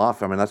actually fell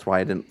off. I mean, that's why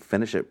I didn't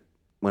finish it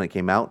when it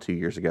came out 2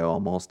 years ago,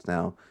 almost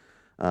now,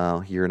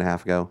 a year and a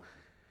half ago.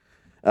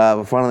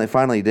 But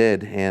finally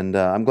did, and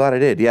I'm glad I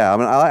did. Yeah, I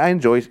mean, I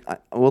enjoy.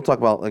 We'll talk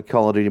about like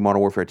Call of Duty Modern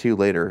Warfare 2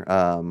 later,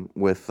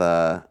 with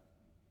the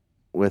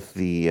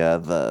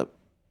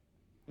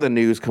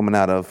news coming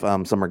out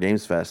of Summer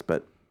Games Fest.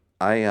 But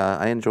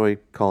I enjoy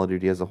Call of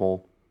Duty as a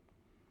whole.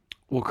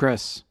 Well,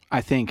 Chris, I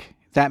think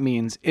that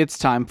means it's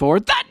time for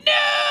the news!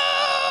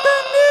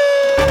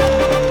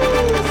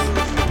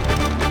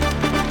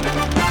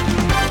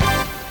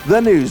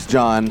 The news,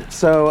 John.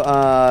 So,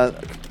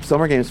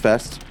 Summer Games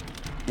Fest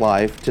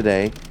live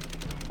today,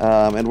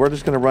 and we're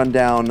just going to run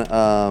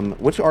down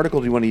which article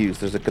do you want to use?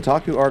 There's a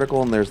Kotaku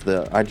article and there's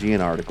the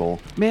IGN article.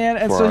 Man,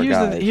 and so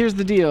here's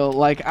the deal.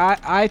 Like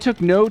I took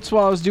notes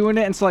while I was doing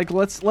it, and so like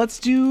let's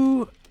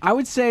do. I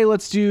would say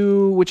let's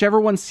do whichever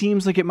one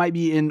seems like it might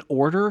be in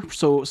order.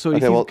 So okay, you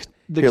think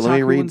the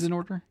Kotaku one's in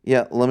order?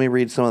 Yeah, let me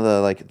read some of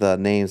the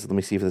names. Let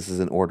me see if this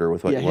is in order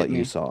with what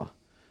you saw.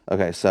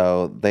 Okay,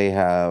 so they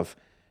have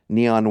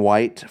Neon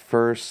White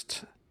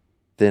first,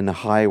 then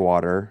High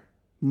Water.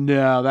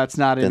 No, that's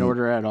not in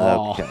order at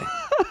all. Okay,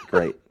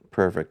 great,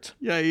 perfect.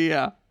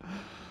 Yeah.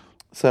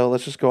 So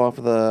let's just go off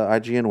of the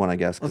IGN one, I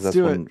guess, because that's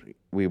one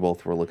we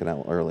both were looking at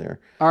earlier.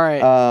 All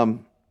right.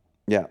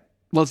 Yeah.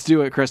 Let's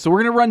do it, Chris. So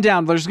we're going to run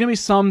down. There's going to be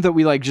some that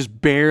we like just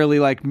barely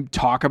like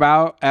talk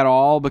about at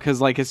all, because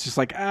like it's just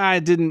like,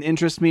 it didn't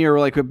interest me, or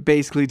like we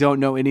basically don't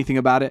know anything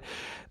about it.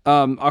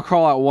 I'll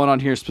call out one on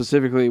here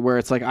specifically where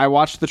it's like I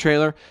watched the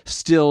trailer,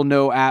 still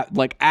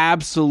like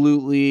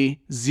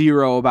absolutely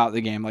zero about the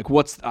game. Like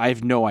I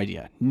have no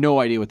idea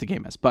what the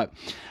game is. But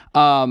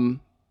the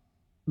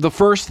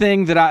first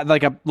thing that I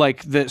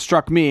like that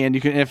struck me, and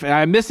you can, if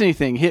I miss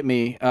anything, hit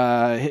me,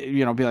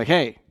 be like,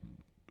 hey,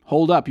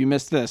 hold up, you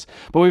missed this.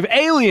 But we have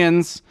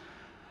Aliens,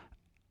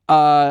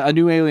 a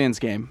new Aliens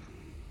game.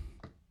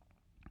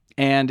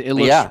 and it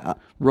looks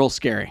real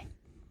scary.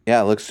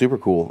 Yeah, it looks super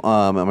cool.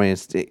 I mean,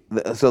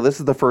 so this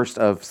is the first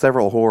of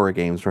several horror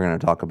games we're going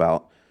to talk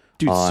about.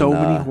 Dude, so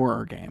many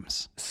horror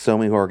games. So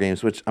many horror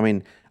games, which, I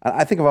mean,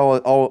 I think I've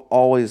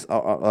always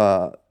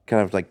kind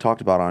of like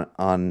talked about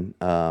on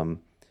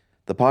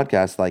the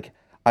podcast. Like,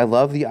 I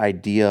love the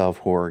idea of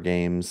horror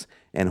games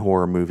and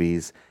horror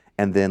movies,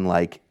 and then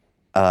like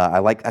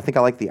I think I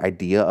like the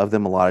idea of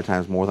them a lot of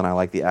times more than I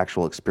like the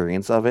actual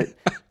experience of it,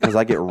 because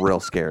I get real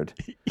scared.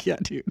 Yeah,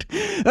 dude.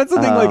 That's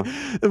the thing, like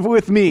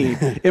with me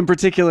in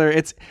particular,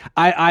 it's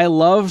I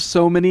love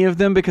so many of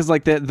them because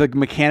like the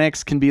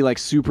mechanics can be like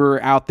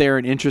super out there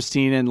and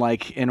interesting and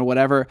like and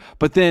whatever.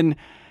 But then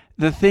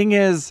the thing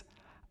is,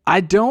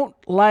 I don't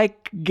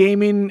like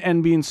gaming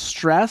and being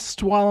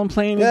stressed while I'm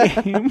playing a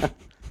game.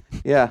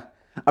 Yeah.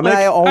 I mean,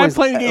 like, I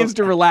play games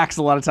to relax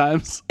a lot of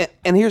times.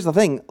 And here's the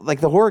thing,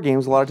 like the horror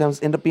games a lot of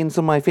times end up being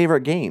some of my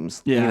favorite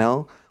games, you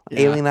know?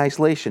 Yeah. Alien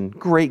Isolation,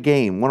 great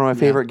game, one of my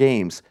favorite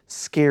games,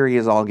 scary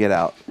as all get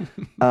out.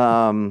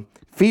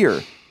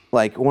 Fear,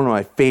 like one of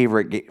my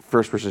favorite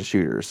first-person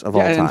shooters of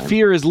all time. And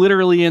Fear is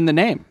literally in the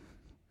name.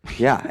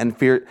 Yeah, and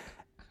Fear,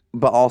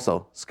 but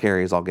also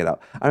scary as all get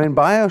out. I mean,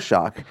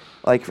 BioShock,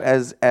 like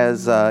as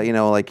you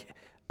know, like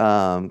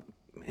as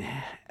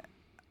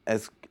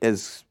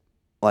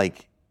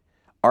like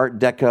Art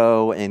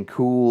Deco and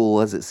cool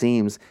as it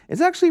seems,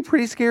 it's actually a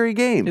pretty scary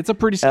game. It's a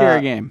pretty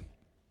scary game.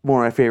 Some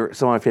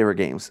of my favorite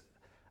games.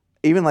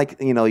 Even like,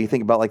 you know, you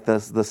think about like the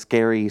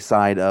scary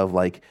side of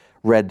like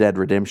Red Dead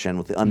Redemption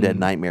with the undead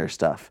nightmare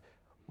stuff.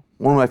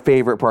 One of my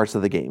favorite parts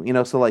of the game, you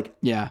know. So like,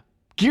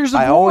 Gears of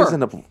War. I always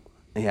end up,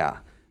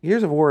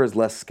 Gears of War is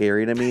less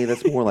scary to me.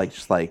 That's more like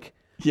just like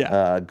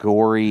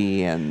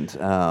gory and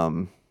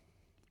I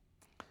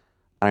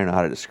don't know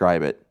how to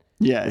describe it.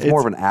 Yeah, it's more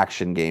of an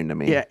action game to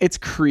me. Yeah, it's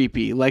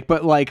creepy. But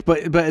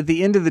at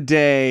the end of the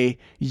day,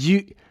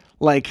 you're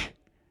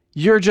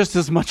just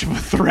as much of a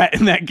threat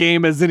in that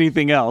game as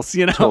anything else,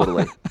 you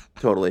know?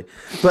 Totally.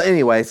 But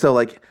anyway, so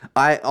like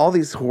all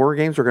these horror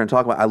games we're going to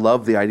talk about, I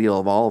love the ideal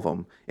of all of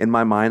them. In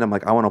my mind, I'm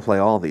like, I want to play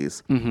all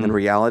these. Mm-hmm. In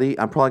reality,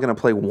 I'm probably going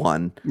to play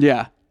one.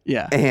 Yeah.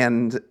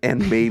 And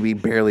maybe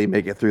barely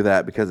make it through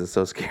that because it's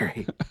so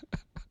scary.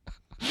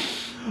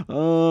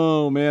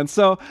 Oh man!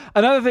 So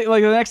another thing,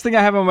 like the next thing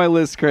I have on my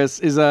list, Chris,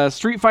 is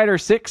Street Fighter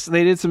 6.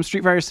 They did some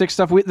Street Fighter 6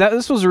 stuff.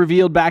 This was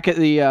revealed back at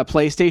the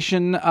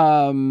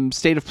PlayStation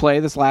State of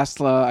Play. This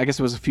last, I guess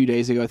it was a few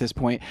days ago at this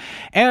point,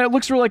 and it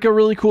looks like a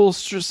really cool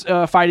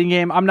fighting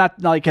game. I'm not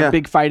like a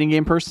big fighting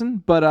game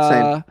person, but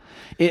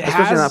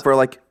especially not for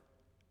like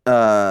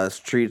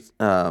Street.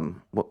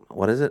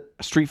 What is it?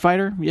 Street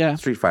Fighter. Yeah,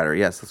 Street Fighter.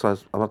 Yes, that's what I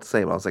was about to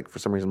say. But I was like, for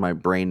some reason, my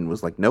brain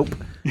was like, nope,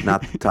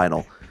 not the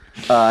title.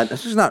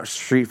 It's just not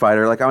Street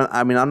Fighter. Like,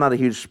 I mean, I'm not a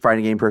huge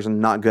fighting game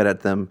person. Not good at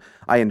them.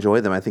 I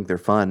enjoy them. I think they're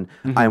fun.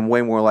 Mm-hmm. I'm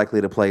way more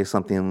likely to play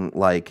something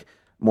like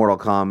Mortal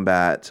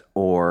Kombat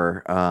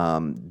or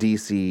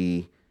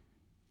DC.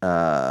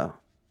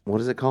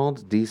 What is it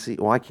called? DC.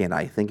 Why can't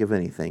I think of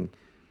anything?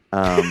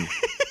 The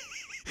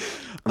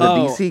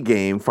DC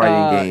game,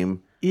 fighting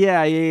game.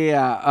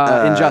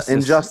 Yeah. Injustice.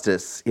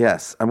 Injustice.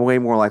 Yes, I'm way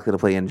more likely to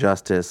play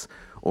Injustice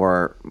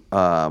or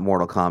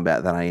Mortal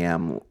Kombat than I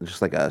am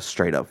just like a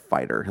straight up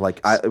fighter.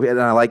 Like I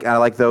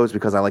like those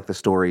because I like the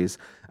stories.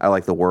 I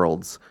like the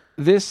worlds.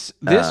 This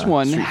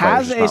one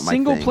has a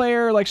single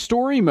player like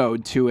story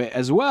mode to it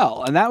as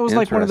well, and that was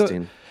like one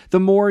of the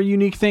more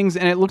unique things.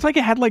 And it looked like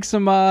it had like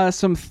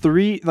some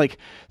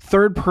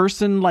third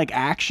person like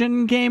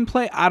action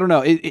gameplay. I don't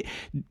know.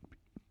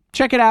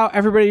 Check it out,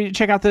 everybody.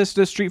 Check out this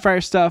Street Fighter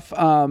stuff.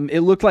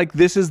 It looked like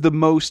this is the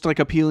most like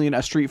appealing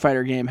a Street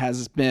Fighter game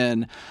has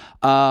been.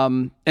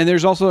 And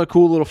there's also a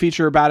cool little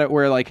feature about it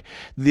where like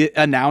the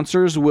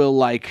announcers will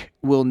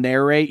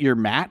narrate your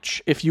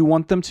match if you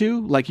want them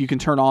to. Like you can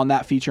turn on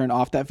that feature and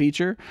off that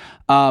feature.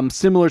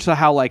 Similar to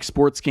how like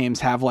sports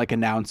games have like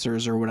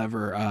announcers or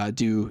whatever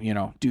do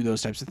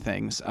those types of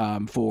things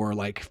for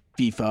like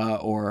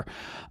FIFA or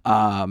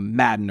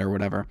Madden or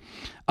whatever.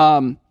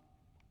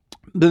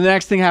 The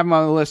next thing I have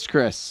on the list,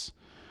 Chris,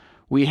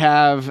 we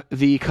have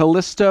the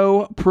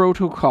Callisto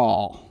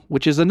Protocol,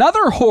 which is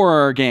another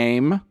horror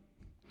game,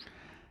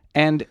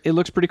 and it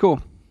looks pretty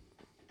cool.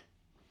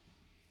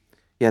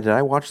 Yeah, did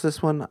I watch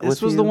this one?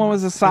 This was the one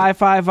with the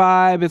sci-fi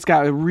vibe. It's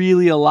got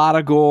really a lot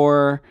of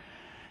gore.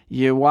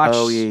 You watch,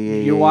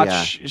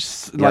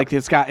 like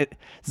it's got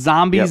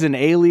zombies and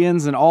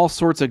aliens and all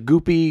sorts of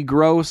goopy,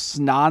 gross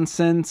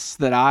nonsense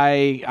that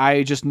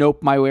I just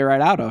nope my way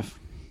right out of.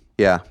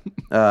 Yeah.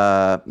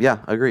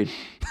 Agreed.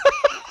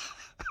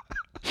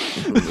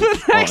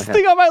 The next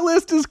thing on my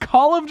list is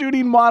Call of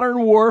Duty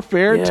Modern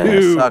Warfare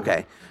 2.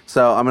 Okay.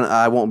 So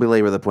I won't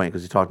belabor the point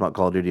because you talked about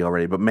Call of Duty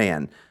already, but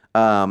man,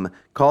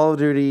 Call of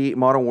Duty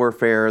Modern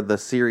Warfare, the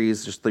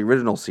series, just the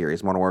original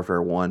series, Modern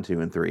Warfare 1,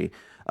 2, and 3,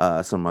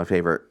 some of my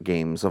favorite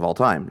games of all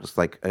time. Just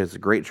like it's a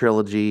great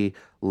trilogy,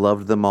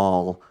 loved them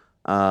all.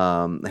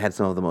 Had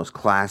some of the most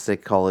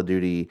classic Call of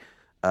Duty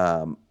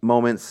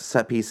moments,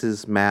 set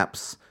pieces,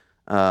 maps.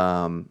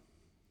 I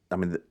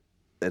mean,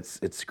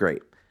 it's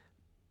great.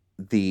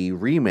 the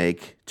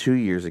remake 2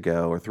 years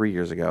ago or 3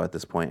 years ago at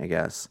this point, I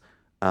guess,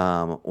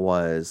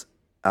 was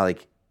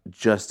like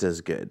just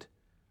as good.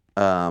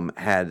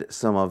 Had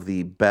some of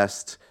the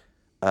best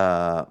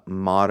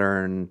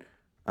modern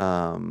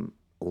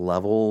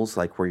levels,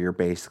 like where you're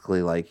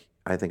basically like,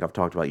 I think I've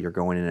talked about, you're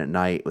going in at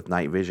night with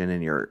night vision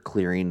and you're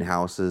clearing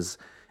houses,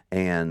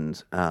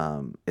 and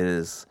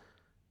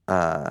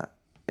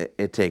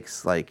it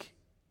takes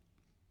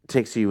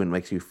you and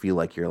makes you feel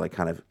like you're like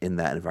kind of in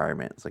that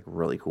environment. It's like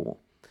really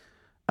cool.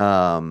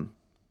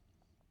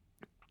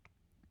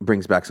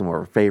 Brings back some of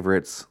our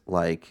favorites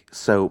like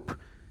Soap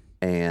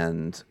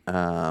and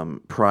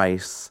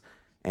Price,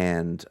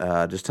 and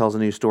just tells a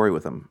new story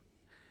with them.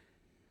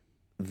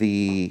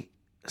 The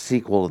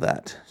sequel to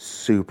that,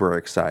 super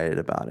excited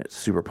about it,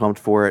 super pumped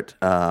for it.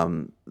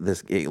 The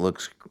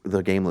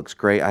game looks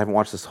great. I haven't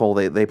watched this whole.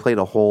 They played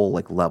a whole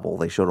like level.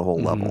 They showed a whole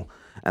level,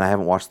 and I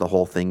haven't watched the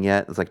whole thing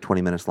yet. It's like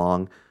 20 minutes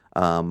long,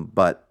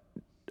 but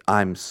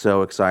I'm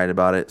so excited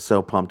about it,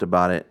 so pumped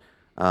about it.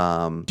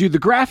 Dude, the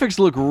graphics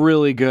look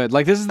really good.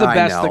 Like, this is the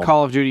best that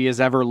Call of Duty has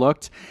ever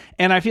looked.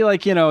 And I feel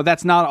like,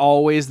 that's not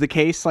always the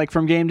case, like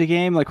from game to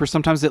game, like where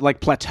sometimes it like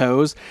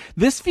plateaus.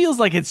 This feels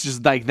like it's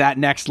just like that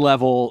next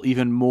level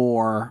even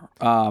more.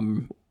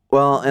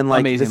 Well, and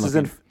like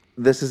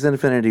this is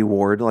Infinity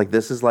Ward. Like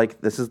this is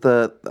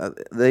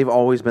they've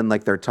always been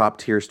like their top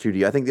tier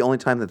studio. I think the only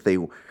time that they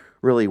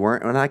really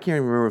weren't, and I can't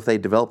even remember if they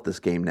developed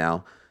this game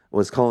now,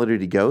 was Call of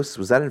Duty Ghosts.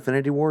 Was that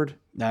Infinity Ward?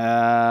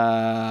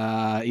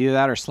 Either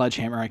that or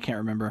Sledgehammer. I can't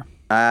remember.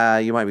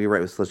 You might be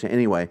right with Sledgehammer.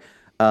 Anyway,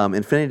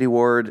 Infinity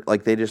Ward,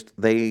 like they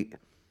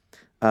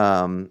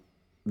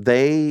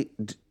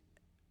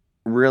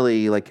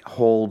really like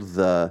hold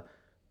the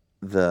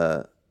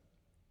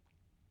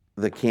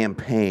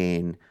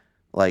campaign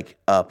like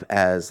up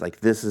as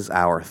like this is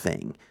our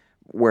thing.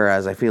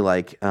 Whereas I feel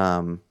like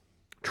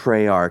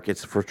Treyarch,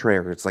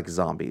 it's like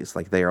zombies.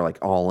 Like they are like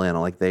all in.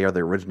 Like they are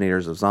the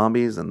originators of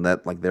zombies, and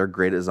that like they're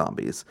great at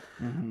zombies.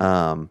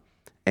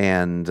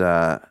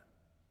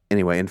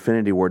 Anyway,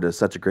 Infinity Ward does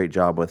such a great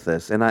job with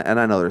this, and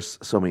I know there's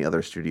so many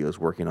other studios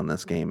working on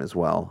this game as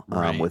well.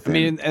 Right.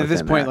 At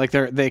this point, like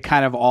they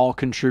kind of all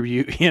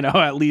contribute,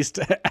 at least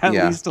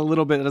a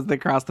little bit as they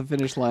cross the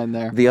finish line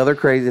there. The other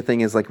crazy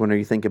thing is like when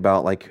you think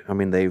about like,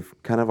 they've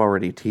kind of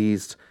already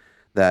teased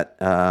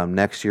that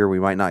next year we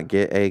might not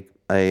get a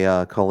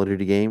Call of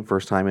Duty game,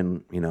 first time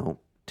in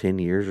 10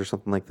 years or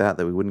something like that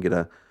we wouldn't get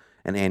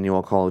an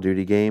annual Call of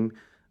Duty game.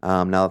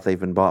 Now that they've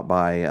been bought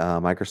by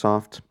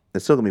Microsoft,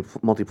 it's still gonna be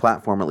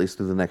multi-platform at least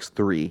through the next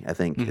 3, I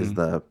think, is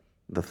the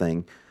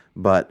thing.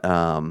 But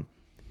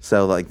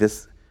so like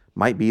this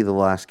might be the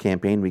last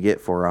campaign we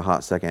get for a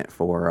hot second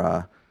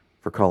for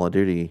Call of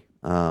Duty.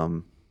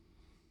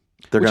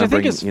 Which I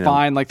think is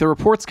fine. Like the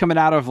reports coming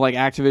out of like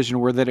Activision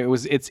were that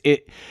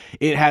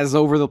it has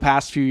over the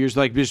past few years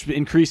like just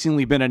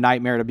increasingly been a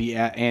nightmare to be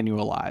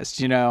annualized.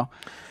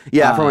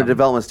 Yeah, from a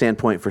development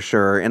standpoint for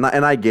sure, and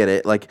I get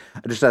it. Like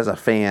just as a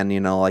fan,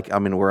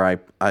 where I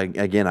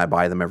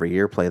buy them every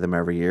year, play them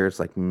every year.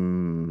 It's like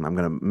I'm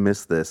gonna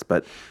miss this,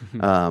 but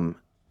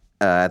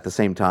at the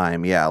same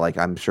time, yeah, like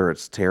I'm sure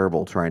it's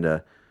terrible trying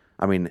to.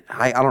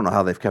 I don't know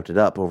how they've kept it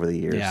up over the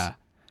years. Yeah.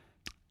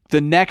 The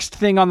next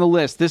thing on the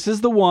list, this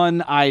is the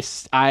one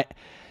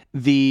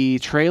the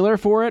trailer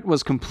for it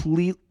was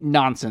complete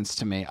nonsense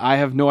to me. I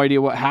have no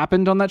idea what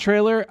happened on that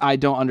trailer. I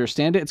don't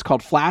understand it. It's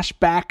called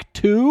Flashback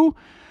 2.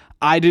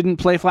 I didn't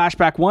play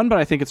Flashback 1, but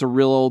I think it's a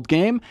real old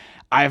game.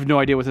 I have no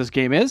idea what this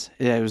game is.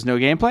 It was no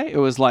gameplay. It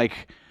was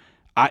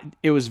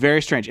it was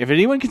very strange. If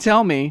anyone can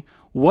tell me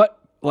what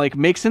like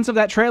makes sense of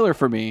that trailer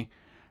for me,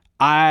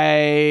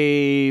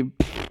 I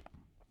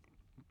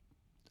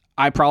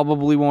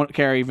probably won't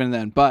care even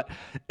then, but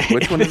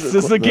which one this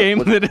is a game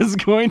that is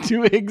going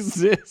to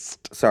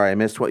exist. Sorry, I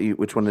missed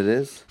which one it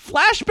is.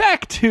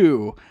 Flashback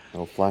 2.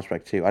 Oh,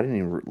 Flashback 2. I didn't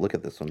even look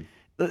at this one.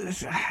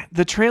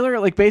 The trailer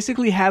like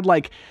basically had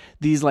like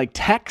these like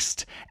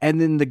text,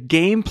 and then the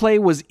gameplay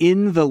was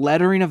in the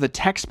lettering of the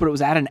text, but it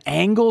was at an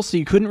angle, so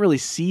you couldn't really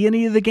see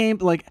any of the game.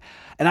 Like,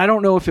 and I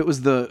don't know if it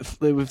was if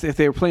they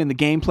were playing the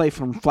gameplay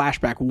from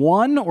Flashback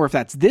 1, or if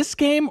that's this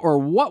game, or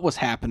what was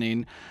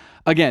happening.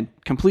 Again,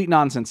 complete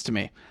nonsense to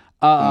me.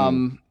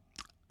 The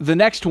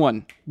next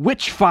one,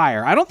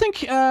 Witchfire. I don't think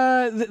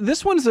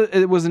this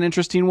it was an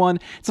interesting one.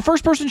 It's a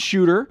first-person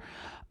shooter.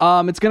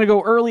 It's going to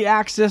go early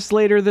access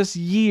later this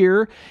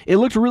year. It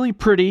looked really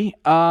pretty,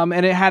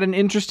 and it had an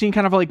interesting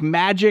kind of like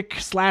magic /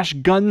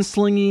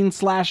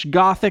 gunslinging /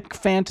 gothic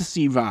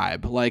fantasy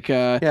vibe. Like,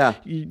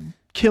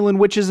 killing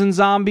witches and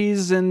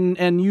zombies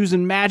and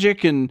using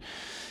magic, and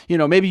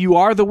maybe you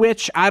are the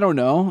witch. I don't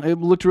know. It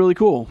looked really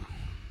cool.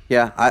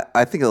 Yeah,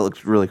 I think it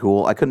looks really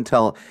cool. I couldn't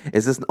tell.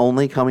 Is this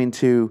only coming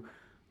to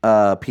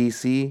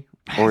PC?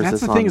 Or that's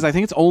the thing is I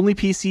think it's only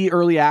PC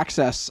early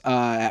access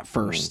at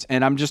first,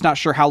 and I'm just not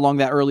sure how long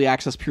that early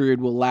access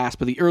period will last.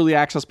 But the early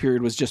access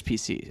period was just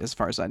PC, as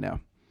far as I know.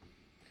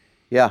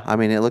 Yeah,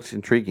 it looks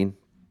intriguing,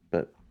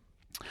 but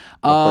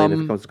I'll play it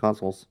if it comes to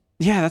consoles.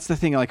 Yeah, that's the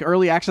thing. Like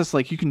early access,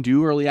 like you can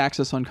do early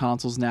access on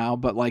consoles now,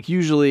 but like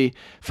usually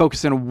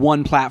focusing on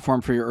one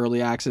platform for your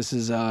early access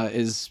is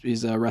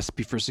a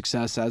recipe for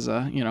success as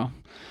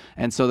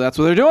and so that's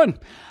what they're doing.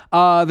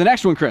 The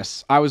next one,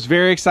 Chris, I was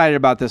very excited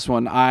about this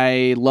one.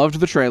 I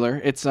loved the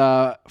trailer. It's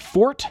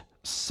Fort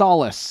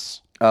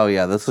Solis. Oh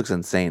yeah, this looks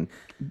insane.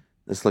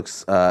 This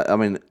looks.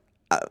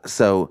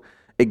 So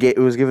it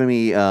was giving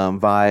me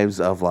vibes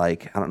of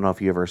like, I don't know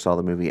if you ever saw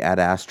the movie Ad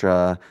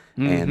Astra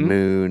and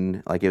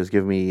Moon. Like it was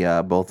giving me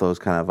both those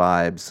kind of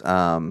vibes.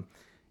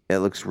 It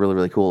looks really,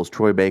 really cool. It's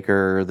Troy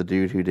Baker, the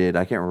dude who did,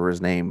 I can't remember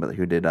his name, but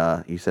who did,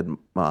 you said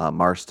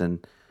Marston.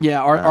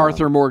 Yeah,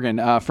 Arthur Morgan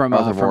from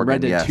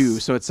Red Dead yes. 2.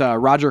 So it's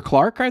Roger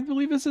Clark, I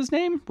believe is his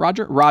name.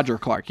 Roger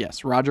Clark,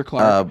 yes. Roger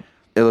Clark.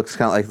 It looks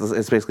kind of like,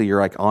 it's basically you're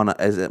like on,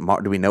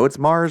 do we know it's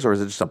Mars or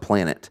is it just a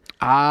planet?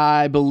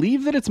 I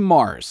believe that it's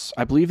Mars.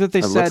 I believe that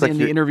they said in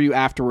the interview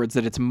afterwards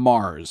that it's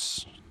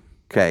Mars.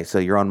 Okay, so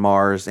you're on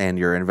Mars and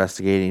you're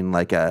investigating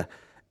like an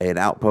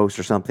outpost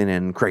or something,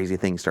 and crazy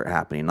things start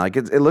happening. Like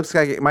it looks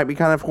like it might be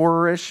kind of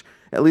horror-ish,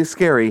 at least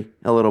scary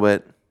a little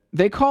bit.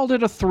 They called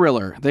it a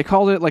thriller. They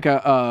called it like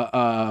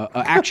a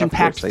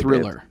action-packed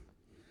thriller.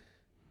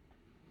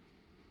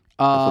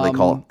 That's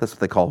what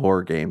they call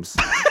horror games.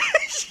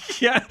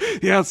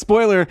 Yeah.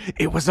 Spoiler: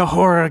 it was a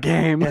horror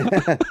game.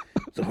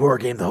 It's a horror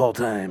game the whole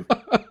time.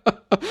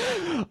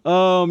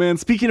 Oh man!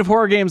 Speaking of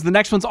horror games, the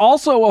next one's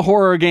also a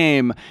horror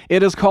game.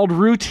 It is called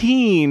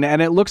Routine,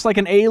 and it looks like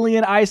an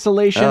Alien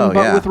Isolation,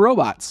 with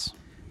robots.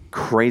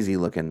 Crazy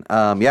looking.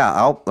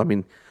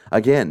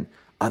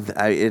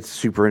 It's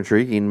super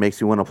intriguing.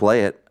 Makes me want to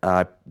play it.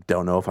 I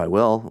don't know if I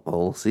will.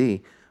 We'll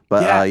see.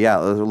 But it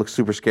looks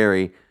super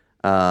scary,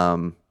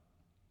 and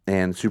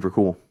super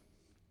cool.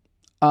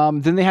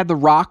 Then they had The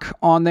Rock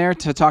on there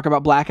to talk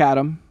about Black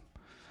Adam.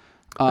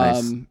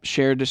 Nice.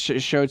 Showed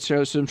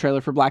some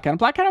trailer for Black Adam.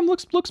 Black Adam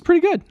looks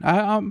pretty good.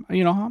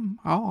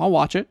 I'll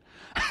watch it.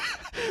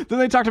 Then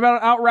they talked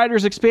about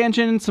Outriders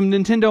expansion, some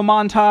Nintendo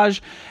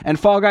montage, and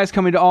Fall Guys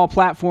coming to all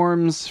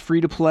platforms,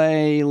 free to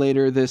play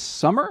later this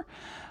summer.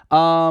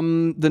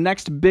 The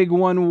next big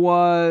one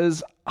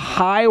was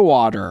High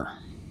Water.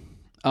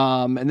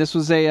 And this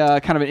was a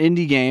kind of an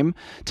indie game,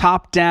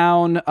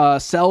 top-down,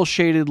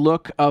 cel-shaded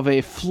look of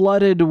a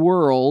flooded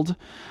world,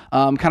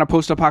 kind of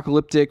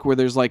post-apocalyptic, where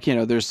there's like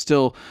there's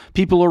still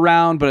people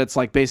around, but it's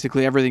like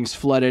basically everything's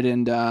flooded,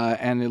 and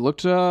it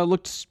looked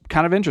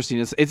kind of interesting.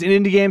 It's an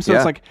indie game, so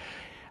it's like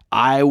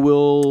I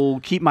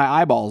will keep my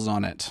eyeballs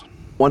on it.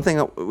 One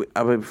thing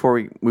before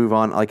we move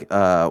on, like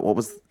what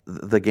was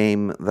the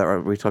game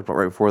that we talked about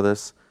right before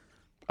this?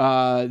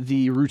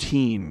 The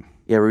Routine.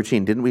 Yeah,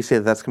 Routine. Didn't we say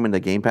that's coming to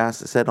Game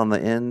Pass? It said on the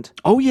end.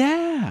 Oh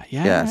yeah.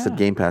 It said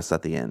Game Pass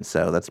at the end,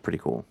 so that's pretty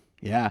cool.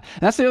 Yeah,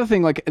 and that's the other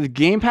thing. Like the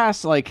Game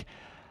Pass, like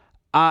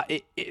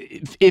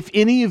if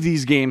any of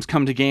these games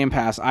come to Game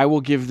Pass, I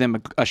will give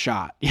them a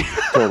shot.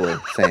 Totally,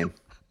 same.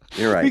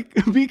 You're right.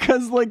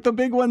 Because like the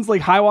big ones like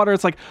High Water,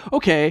 it's like,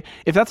 okay,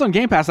 if that's on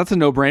Game Pass, that's a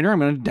no-brainer. I'm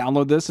going to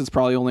download this. It's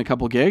probably only a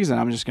couple gigs, and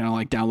I'm just going to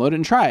like download it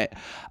and try it.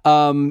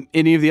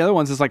 Any of the other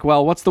ones is like,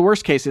 well, what's the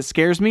worst case? It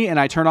scares me, and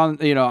I turn on,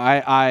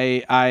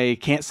 I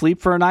can't sleep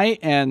for a night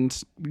and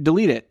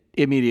delete it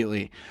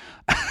immediately.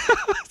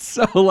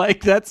 So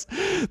like that's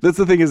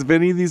the thing is, if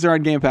any of these are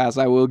on Game Pass,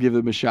 I will give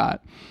them a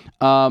shot.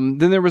 Then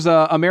there was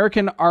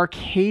American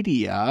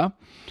Arcadia.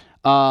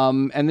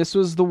 And this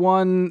was the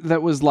one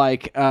that was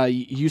like,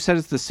 you said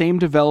it's the same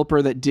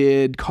developer that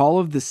did Call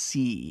of the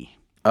Sea.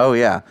 Oh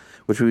yeah,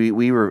 which did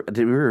we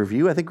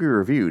review? I think we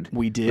reviewed.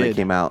 We did. When it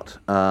came out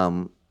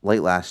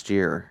late last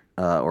year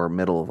or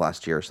middle of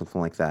last year or something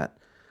like that.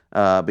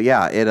 But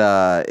yeah,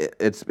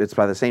 it's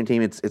by the same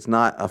team. It's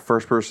not a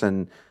first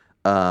person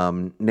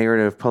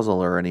narrative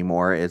puzzler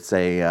anymore. It's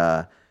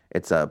a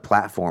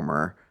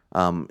platformer.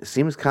 It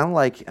seems kind of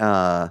like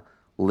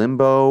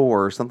Limbo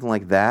or something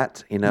like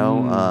that, I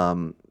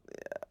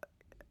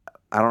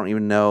don't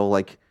even know,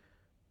 like,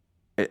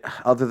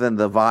 other than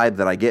the vibe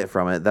that I get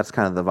from it, that's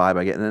kind of the vibe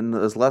I get. And then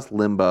there's less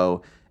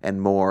Limbo and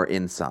more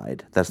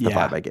Inside. That's the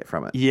vibe I get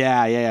from it.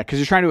 Yeah. Because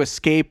you're trying to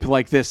escape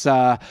like this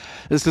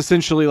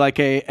essentially like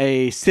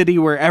a city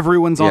where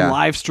everyone's on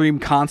live stream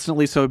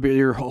constantly, so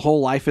your whole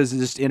life is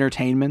just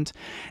entertainment.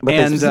 But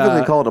they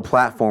specifically call it a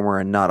platformer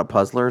and not a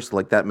puzzler, so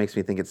like that makes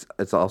me think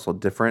it's also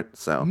different.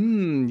 So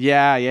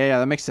yeah,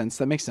 that makes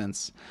sense.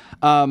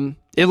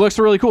 It looks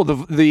really cool.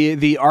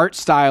 The art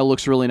style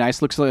looks really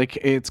nice. Looks like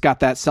it's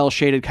got that cel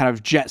shaded kind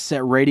of Jet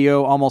Set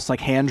Radio, almost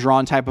like hand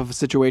drawn type of a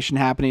situation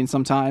happening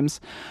sometimes,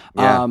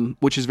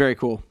 which is very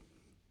cool.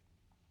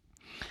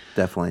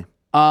 Definitely.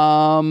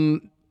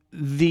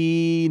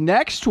 The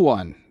next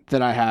one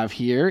that I have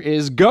here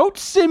is Goat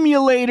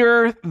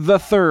Simulator the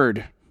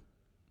Third.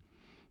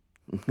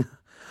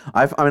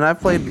 I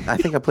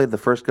think I played the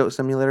first Goat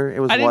Simulator. It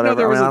was I didn't know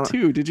there was a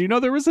 2. Did you know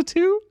there was a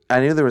 2? I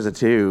knew there was a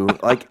 2.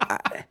 Like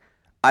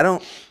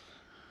I'm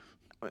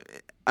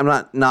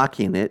not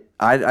knocking it.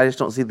 I just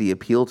don't see the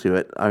appeal to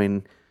it. I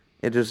mean,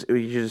 it's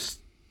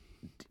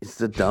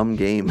a dumb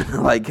game.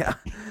 Like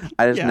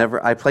I just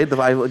never. I played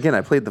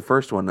the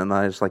first one, and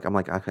I'm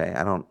like, okay,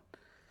 I don't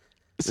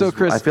So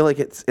Chris, I feel like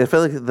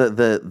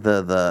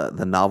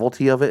the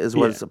novelty of it is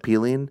what's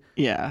appealing.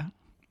 Yeah,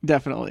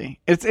 definitely.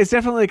 It's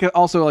definitely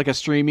also like a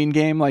streaming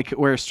game, like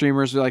where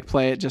streamers like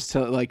play it just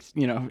to like,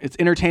 it's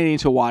entertaining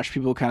to watch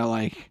people kind of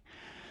like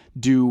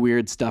do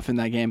weird stuff in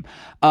that game.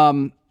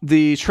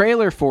 The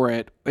trailer for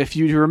it, if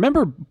you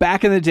remember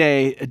back in the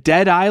day,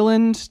 Dead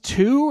Island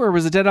 2 or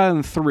was it Dead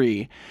Island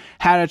 3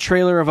 had a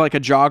trailer of like a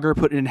jogger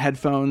put in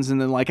headphones,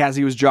 and then like as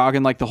he was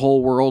jogging, like the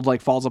whole world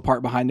like falls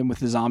apart behind him with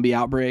the zombie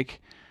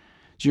outbreak.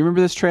 Do you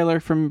remember this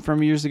trailer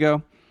from years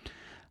ago?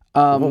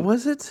 What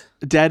was it?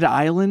 Dead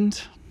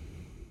Island.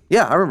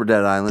 Yeah, I remember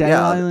Dead Island. Dead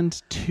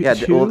Island 2. Yeah,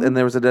 and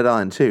there was a Dead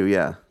Island 2,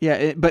 yeah.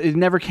 Yeah, but it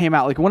never came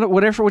out. Like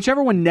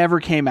whichever one never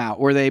came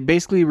out, where they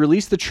basically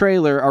released the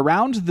trailer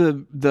around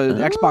the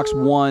Xbox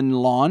One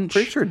launch.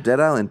 Pretty sure Dead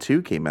Island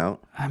 2 came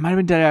out. It might have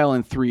been Dead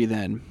Island 3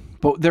 then.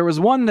 But there was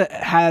one that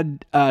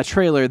had a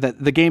trailer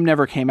that the game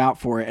never came out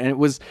for it,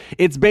 and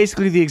it's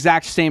basically the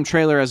exact same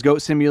trailer as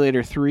Goat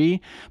Simulator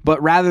 3,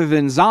 but rather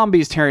than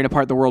zombies tearing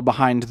apart the world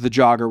behind the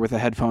jogger with the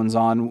headphones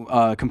on,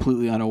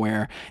 completely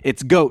unaware,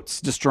 it's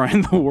goats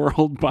destroying the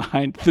world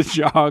behind the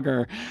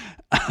jogger.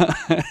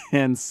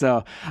 And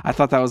so I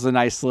thought that was a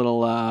nice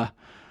little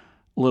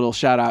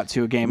shout out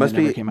to a game that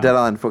never came out. Dead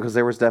Island 4, because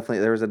there was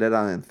a Dead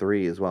Island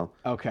 3 as well.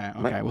 Okay.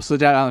 Well, so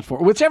Dead Island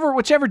 4,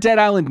 whichever Dead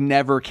Island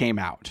never came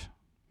out.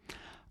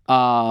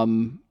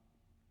 The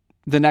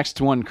next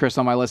one, Chris,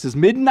 on my list is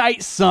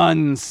Midnight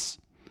Suns.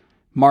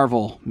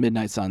 Marvel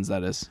Midnight Suns,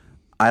 that is.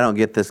 I don't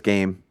get this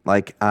game.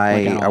 Like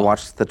I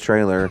watched the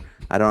trailer.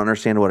 I don't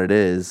understand what it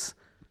is.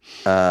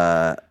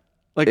 I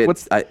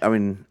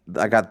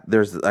got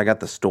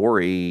the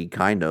story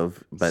kind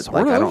of, but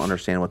I don't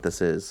understand what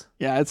this is.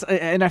 Yeah,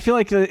 and I feel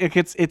like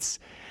it's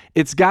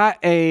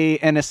got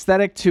an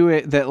aesthetic to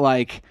it that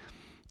like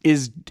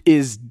is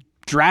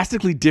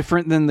drastically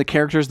different than the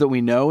characters that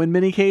we know in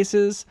many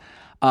cases,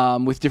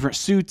 with different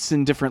suits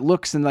and different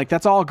looks, and like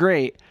that's all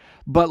great,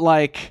 but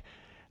like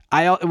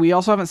we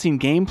also haven't seen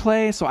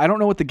gameplay, so I don't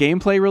know what the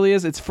gameplay really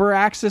is. It's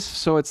Firaxis,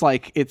 so it's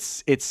like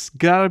it's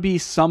gotta be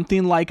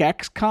something like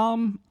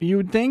XCOM, you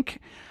would think,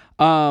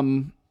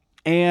 but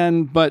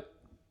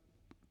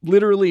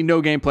literally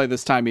no gameplay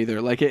this time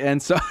either.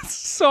 So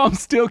I'm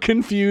still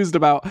confused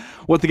about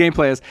what the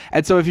gameplay is,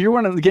 and so if you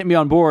want to get me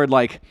on board,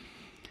 like.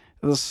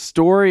 The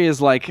story is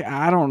like,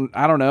 I don't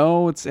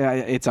know.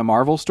 It's a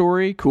Marvel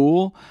story.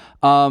 Cool.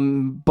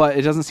 But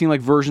it doesn't seem like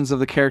versions of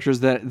the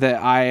characters that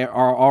I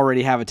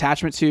already have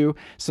attachment to.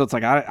 So it's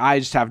like, I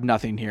just have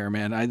nothing here,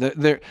 man.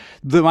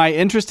 My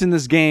interest in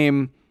this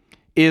game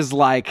is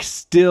like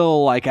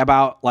still like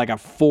about like a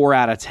 4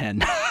 out of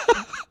 10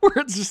 where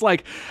it's just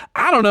like,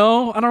 I don't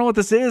know what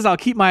this is. I'll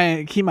keep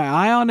my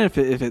eye on it.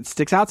 If it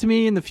sticks out to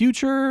me in the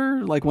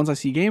future, like once I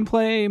see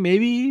gameplay,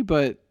 maybe,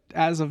 but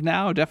as of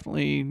now,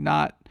 definitely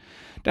not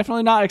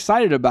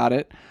excited about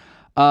it.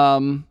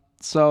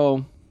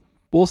 So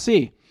we'll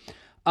see.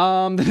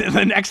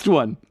 The next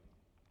one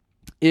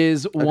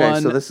is one. Okay,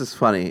 so this is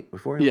funny.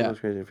 Before I was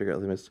crazy to figure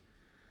out the missed.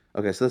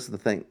 Okay, so this is the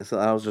thing. So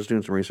I was just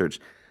doing some research.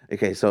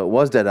 Okay, so it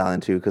was Dead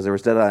Island 2 because there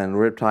was Dead Island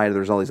Riptide.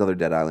 There's all these other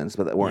Dead Islands,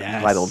 but that weren't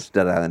titled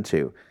Dead Island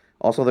 2.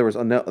 Also,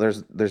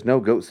 there's no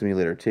Goat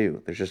Simulator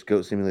 2. There's just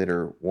Goat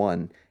Simulator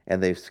 1,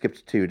 and they've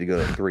skipped 2 to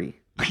go to 3.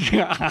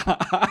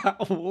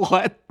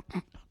 What?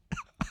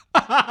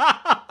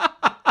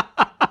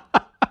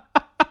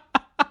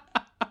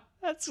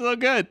 That's so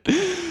good.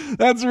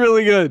 That's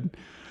really good.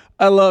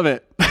 I love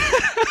it.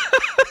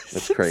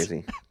 That's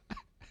crazy.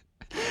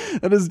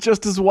 That is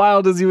just as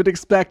wild as you would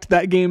expect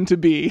that game to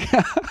be.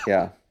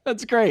 Yeah.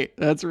 That's great.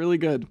 That's really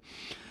good.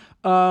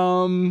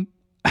 The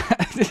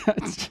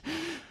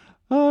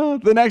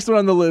next one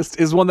on the list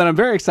is one that I'm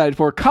very excited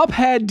for.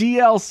 Cuphead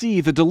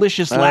DLC, The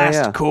Delicious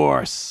Last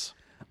Course.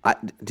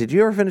 Did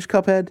you ever finish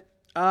Cuphead?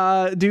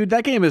 Dude,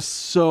 that game is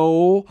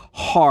so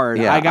hard.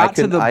 Yeah, I got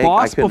to the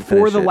boss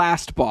before the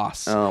last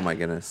boss. Oh my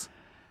goodness.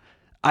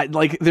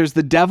 There's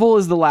the devil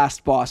is the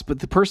last boss, but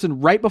the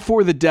person right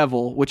before the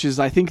devil, which is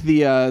I think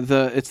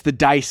it's the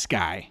dice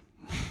guy.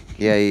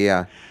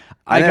 Yeah.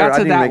 I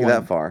didn't make it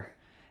that far.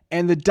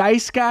 And the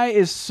dice guy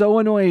is so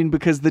annoying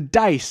because the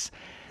dice,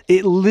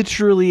 it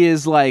literally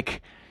is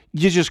like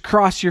you just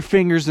cross your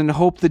fingers and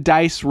hope the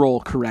dice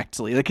roll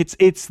correctly. Like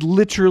it's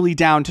literally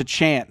down to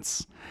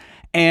chance.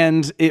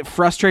 And it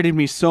frustrated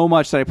me so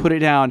much that I put it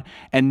down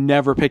and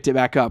never picked it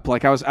back up.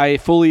 Like I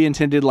fully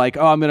intended like,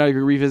 I'm going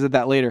to revisit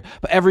that later.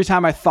 But every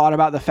time I thought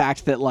about the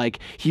fact that like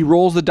he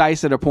rolls the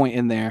dice at a point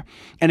in there,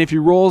 and if he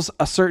rolls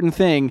a certain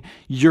thing,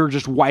 you're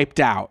just wiped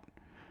out.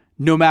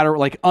 No matter,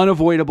 like,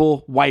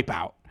 unavoidable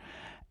wipeout.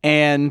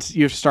 And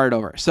you have to start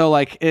over. So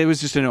like it was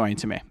just annoying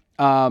to me.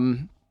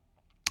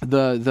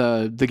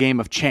 The game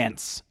of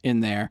chance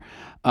in there.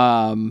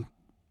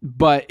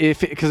 But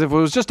because if it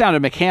was just down to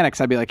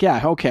mechanics, I'd be like,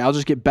 yeah, okay, I'll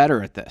just get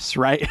better at this,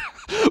 right?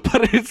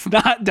 But it's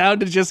not down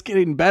to just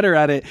getting better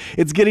at it.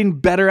 It's getting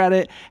better at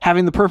it,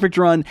 having the perfect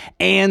run,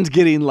 and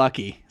getting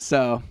lucky.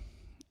 So,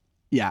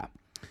 yeah.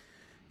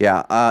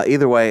 Yeah.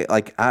 Either way,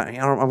 like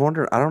I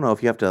wonder. I don't know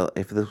if you have to.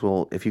 If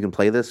you can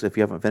play this if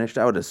you haven't finished.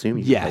 I would assume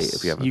you can play it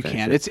if you haven't you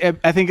finished can. it.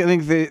 I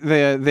think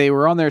they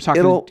were on there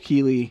talking to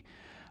Keely.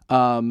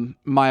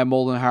 Maya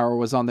Moldenhauer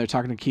was on there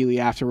talking to Keely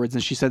afterwards,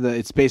 and she said that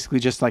it's basically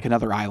just like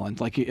another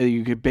island. Like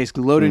you could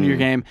basically load into your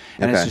game,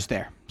 and it's just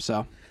there.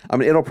 So I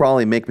mean, it'll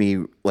probably make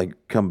me like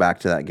come back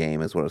to that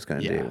game. Is what it's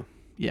going to do.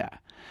 Yeah.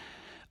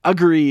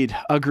 Agreed.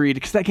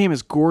 Because that game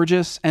is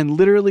gorgeous, and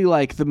literally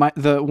like the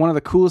one of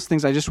the coolest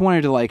things. I just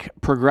wanted to like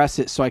progress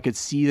it so I could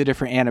see the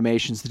different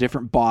animations, the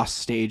different boss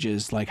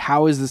stages. Like,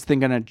 how is this thing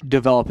going to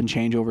develop and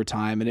change over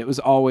time? And it was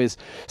always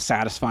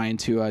satisfying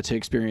to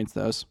experience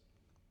those.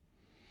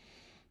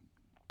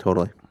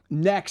 Totally.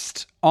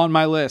 Next on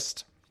my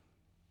list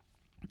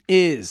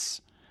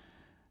is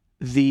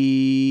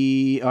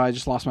I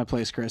just lost my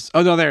place, Chris.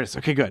 Oh no, there it is.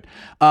 Okay, good.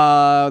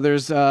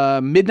 There's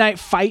Midnight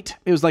Fight.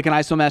 It was like an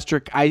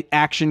isometric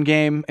action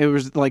game. It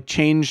was like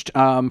changed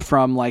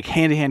from like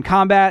hand-to-hand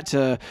combat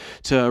to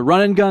run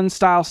and gun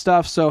style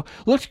stuff. So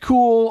looked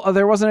cool.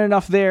 There wasn't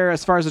enough there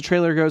as far as the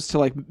trailer goes to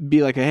like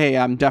be like, hey,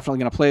 I'm definitely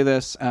gonna play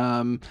this.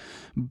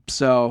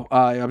 So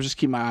I'll just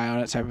keep my eye on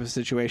it type of a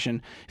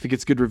situation. If it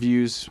gets good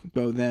reviews,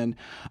 go then.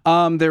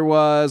 There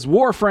was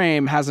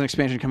Warframe has an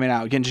expansion coming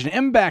out. Genshin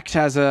Impact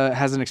has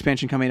an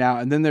expansion coming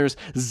out. And then there's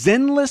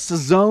Zenless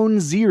Zone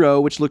Zero,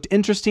 which looked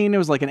interesting. It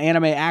was like an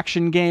anime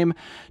action game.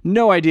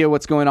 No idea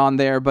what's going on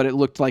there, but it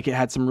looked like it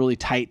had some really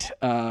tight,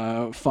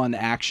 fun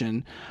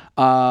action.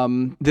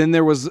 Then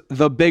there was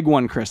the big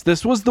one, Chris.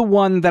 This was the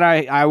one that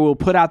I will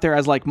put out there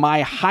as like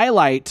my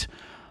highlight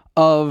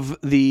of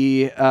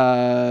the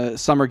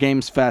Summer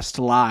Games Fest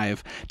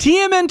live.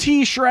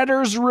 TMNT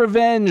Shredder's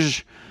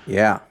Revenge.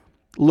 Yeah.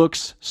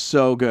 Looks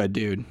so good,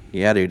 dude.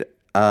 Yeah, dude.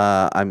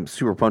 I'm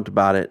super pumped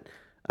about it.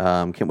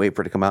 Can't wait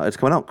for it to come out. It's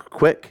coming out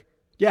quick.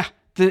 Yeah.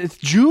 It's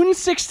June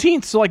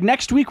 16th. So like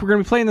next week, we're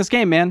going to be playing this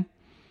game, man.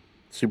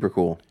 Super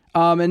cool.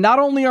 And not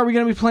only are we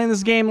going to be playing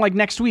this game like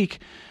next week,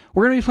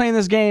 we're going to be playing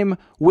this game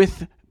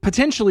with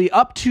potentially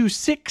up to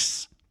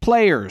 6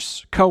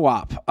 players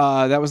co-op.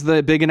 That was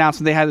the big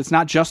announcement they had. It's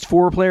not just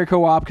 4-player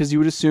co-op, because you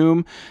would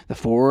assume the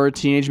 4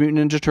 Teenage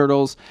Mutant Ninja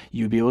Turtles,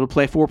 you'd be able to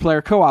play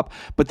 4-player co-op.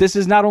 But this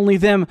is not only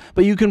them,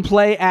 but you can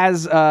play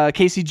as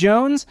Casey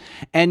Jones,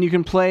 and you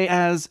can play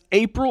as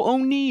April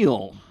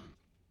O'Neil.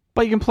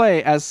 But you can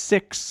play as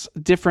 6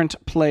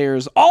 different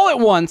players all at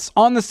once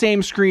on the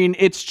same screen.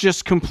 It's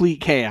just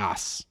complete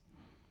chaos.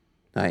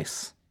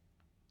 Nice.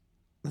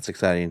 That's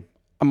exciting.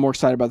 I'm more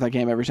excited about that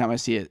game every time I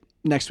see it.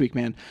 Next week,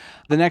 man.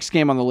 The next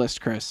game on the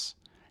list, Chris.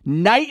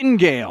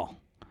 Nightingale.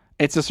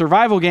 It's a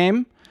survival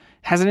game.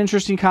 Has an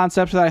interesting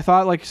concept that I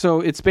thought, like,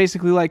 so it's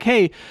basically like,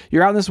 hey,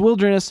 you're out in this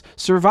wilderness,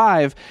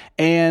 survive,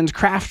 and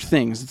craft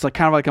things. It's like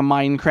kind of like a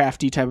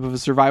Minecraft-y type of a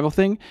survival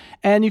thing.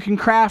 And you can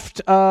craft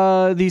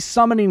these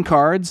summoning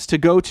cards to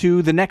go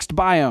to the next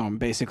biome,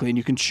 basically. And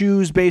you can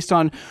choose based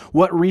on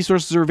what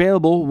resources are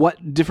available,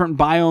 what different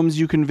biomes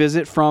you can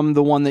visit from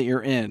the one that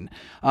you're in.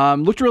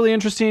 Looked really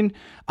interesting.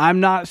 I'm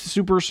not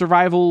super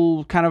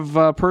survival kind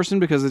of person,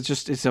 because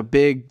it's a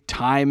big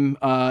time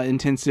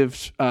intensive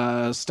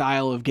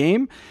style of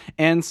game.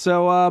 And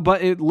so,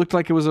 but it looked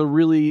like it was a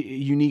really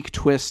unique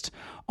twist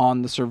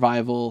on the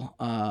survival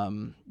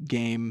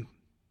game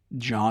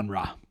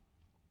genre.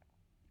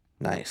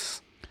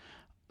 Nice.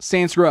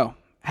 Saints Row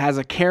has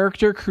a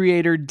character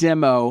creator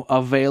demo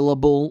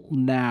available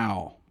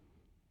now.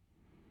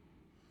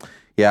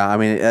 Yeah, I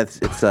mean,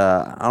 it's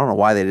I don't know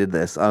why they did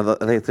this.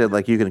 They said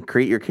like you can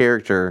create your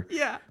character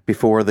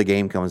before the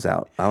game comes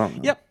out. I don't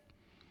know. Yep.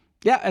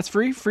 Yeah, it's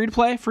free to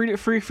play, free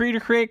to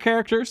create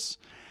characters.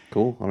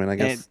 Cool. I mean, I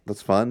guess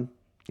that's fun,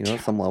 at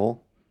some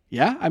level.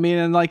 Yeah, I mean,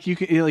 and like you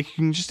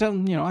can just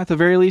at the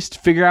very least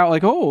figure out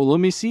like, oh,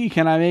 let me see,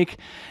 can I make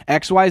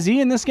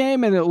XYZ in this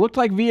game? And it looked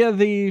like via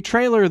the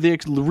trailer, the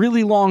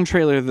really long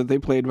trailer that they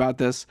played about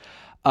this,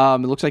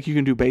 it looks like you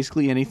can do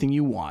basically anything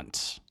you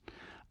want.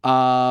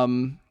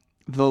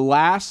 The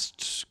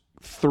last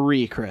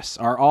 3, Chris,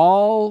 are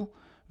all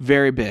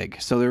very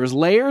big. So there was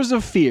Layers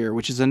of Fear,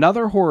 which is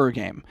another horror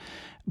game.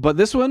 But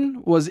this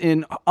one was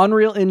in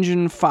Unreal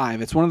Engine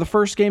 5. It's one of the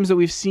first games that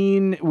we've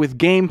seen with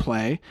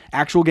gameplay,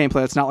 actual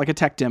gameplay. It's not like a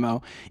tech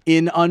demo,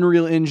 in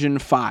Unreal Engine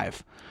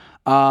 5.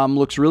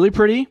 Looks really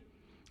pretty.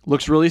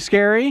 Looks really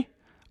scary.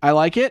 I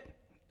like it.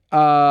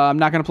 I'm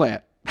not going to play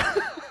it.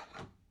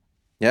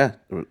 Yeah,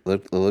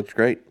 it looks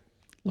great.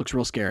 Looks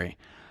real scary.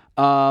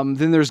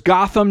 Then there's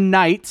Gotham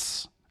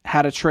Knights.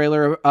 Had a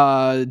trailer,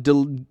 I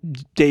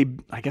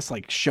guess,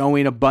 like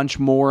showing a bunch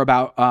more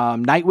about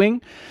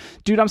Nightwing.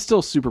 Dude, I'm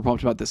still super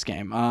pumped about this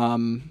game.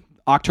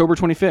 October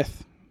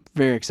 25th.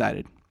 Very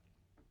excited.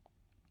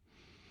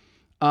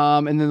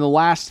 And then the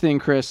last thing,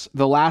 Chris,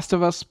 The Last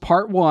of Us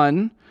Part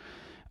 1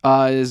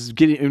 is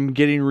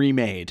getting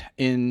remade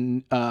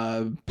in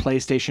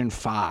PlayStation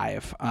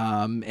 5.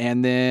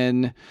 And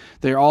then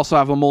they also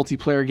have a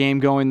multiplayer game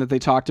going that they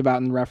talked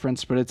about and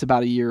referenced, but it's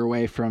about a year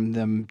away from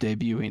them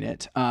debuting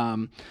it.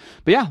 But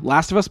yeah,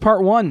 Last of Us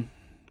Part 1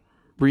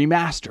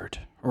 remastered,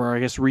 or I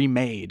guess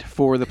remade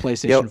for the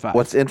PlayStation 5.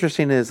 What's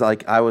interesting is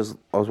like I was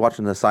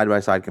watching the side by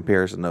side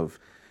comparison of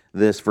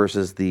this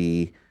versus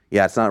the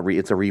it's not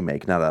it's a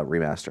remake, not a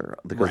remaster,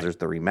 because there's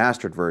the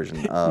remastered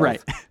version of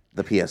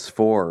the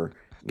PS4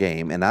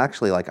 game, and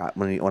actually like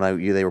when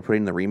they were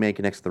putting the remake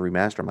next to the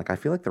remaster, I'm like, I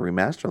feel like the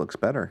remaster looks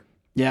better.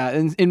 Yeah,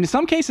 and in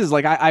some cases,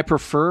 like I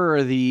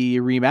prefer the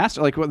remaster,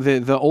 like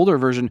the older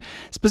version,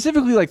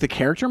 specifically like the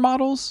character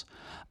models.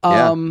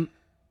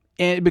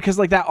 And because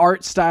like that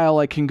art style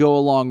like can go a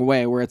long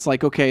way, where it's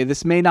like, okay,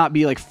 this may not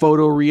be like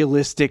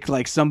photorealistic,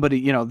 like somebody,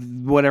 you know,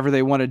 whatever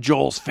they wanted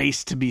Joel's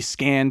face to be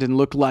scanned and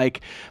look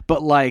like,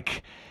 but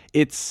like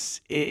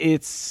it's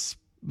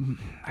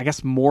I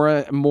guess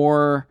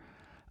more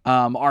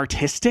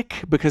artistic,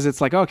 because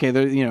it's like, okay,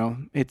 you know,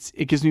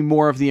 it gives me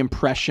more of the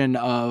impression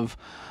of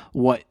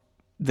what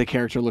the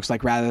character looks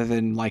like rather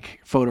than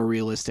like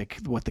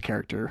photorealistic what the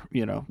character,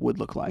 you know, would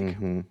look like.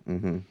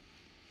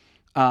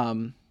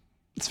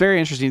 It's very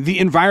interesting. The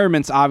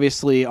environments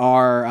obviously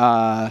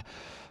are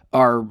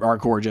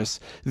gorgeous.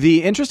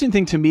 The interesting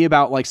thing to me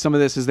about like some of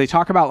this is they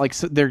talk about like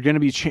they're going to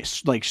be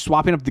like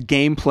swapping up the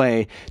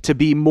gameplay to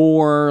be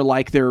more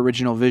like their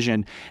original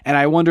vision. And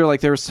I wonder,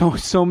 like, there were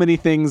so many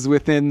things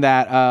within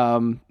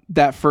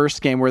that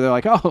first game where they're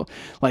like, oh,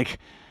 like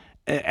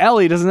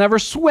Ellie doesn't ever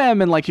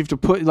swim, and like you have to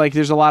put like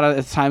there's a lot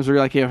of times where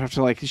like you have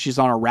to like she's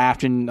on a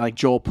raft and like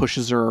Joel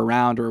pushes her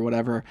around or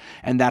whatever,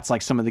 and that's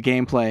like some of the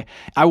gameplay.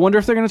 I wonder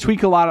if they're going to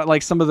tweak a lot of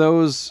like some of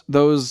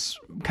those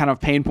kind of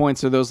pain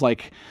points or those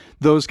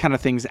kind of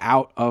things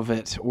out of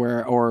it,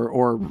 where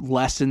or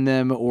lessen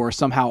them or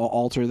somehow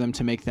alter them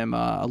to make them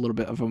a little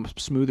bit of a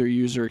smoother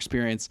user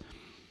experience.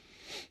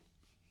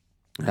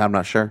 I'm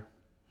not sure.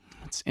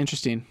 It's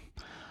interesting.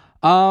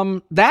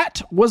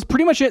 That was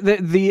pretty much it.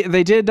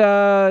 They did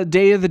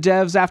Day of the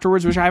Devs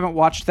afterwards, which I haven't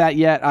watched that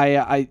yet.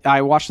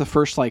 I watched the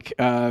first like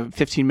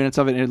 15 minutes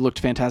of it, and it looked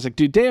fantastic.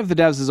 Dude, Day of the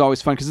Devs is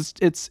always fun because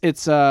it's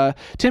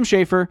Tim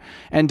Schafer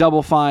and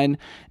Double Fine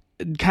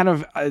kind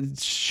of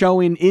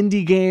showing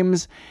indie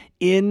games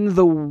in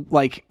the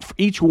like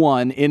each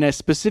one in a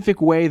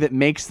specific way that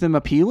makes them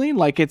appealing.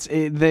 Like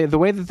the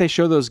way that they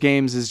show those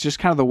games is just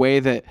kind of the way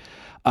that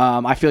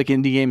I feel like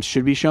indie games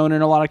should be shown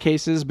in a lot of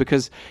cases,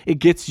 because it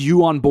gets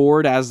you on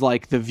board as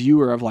like the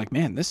viewer of like,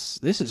 man, this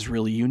is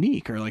really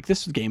unique, or like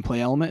this gameplay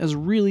element is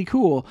really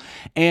cool,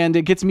 and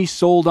it gets me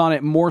sold on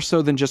it more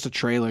so than just a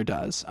trailer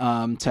does.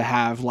 To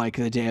have like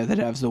the Day of the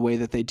Devs, the way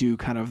that they do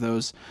kind of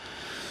those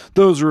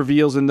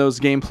reveals and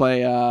those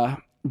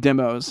gameplay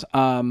demos.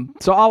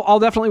 So I'll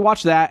definitely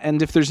watch that,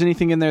 and if there's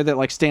anything in there that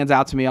like stands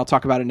out to me, I'll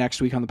talk about it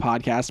next week on the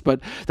podcast.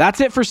 But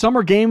that's it for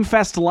Summer Game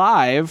Fest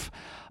Live.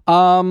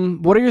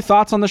 What are your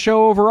thoughts on the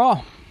show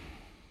overall?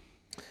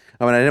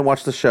 I mean, I didn't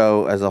watch the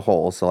show as a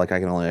whole, so like I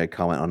can only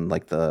comment on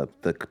like the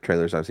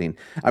trailers I've seen.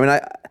 I mean,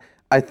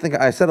 I think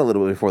I said a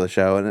little bit before the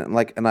show,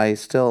 and I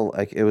still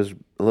like it was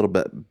a little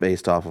bit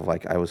based off of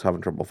like I was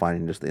having trouble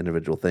finding just the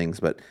individual things,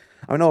 but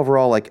I mean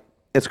overall like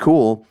it's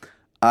cool.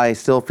 I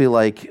still feel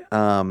like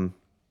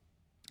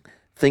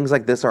things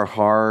like this are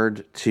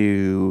hard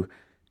to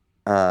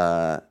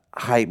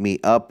hype me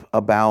up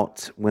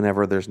about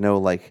whenever there's no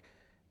like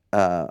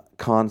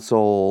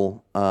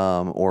console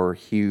or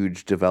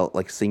huge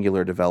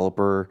singular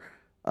developer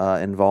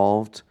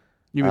involved.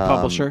 You mean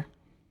publisher?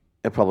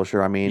 A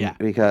publisher, I mean,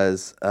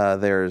 because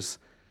there's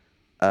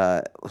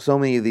so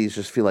many of these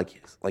just feel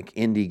like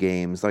indie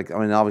games. Like, I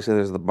mean, obviously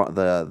there's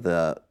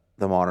the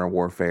Modern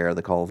Warfare,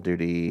 the Call of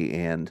Duty,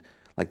 and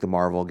like the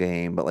Marvel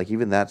game, but like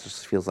even that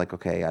just feels like,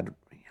 okay, I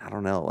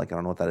don't know, like I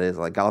don't know what that is.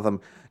 Like Gotham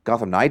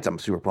Knights, I'm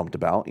super pumped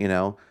about, you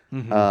know,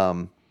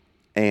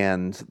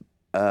 and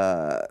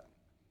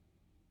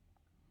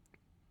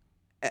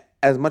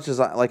as much as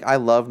I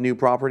love new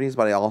properties,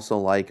 but I also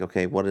like,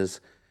 okay, what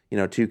is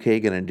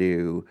 2K gonna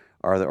do?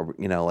 Are there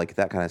like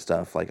that kind of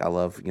stuff? Like I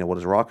love what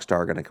is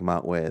Rockstar gonna come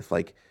out with?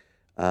 Like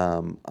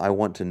I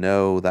want to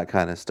know that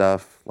kind of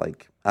stuff.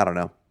 Like I don't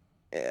know,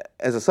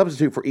 as a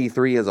substitute for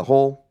E3 as a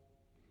whole,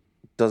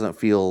 doesn't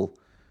feel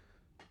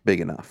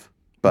big enough.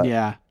 But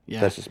yeah,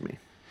 that's just me.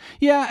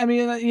 Yeah, I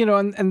mean,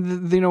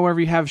 and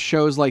whenever you have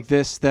shows like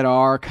this that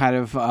are kind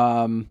of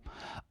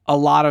a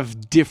lot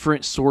of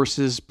different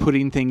sources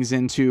putting things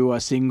into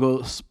a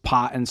single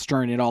pot and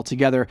stirring it all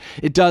together,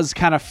 it does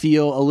kind of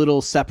feel a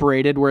little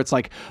separated, where it's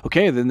like,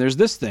 okay, then there's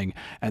this thing,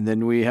 and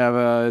then we have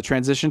a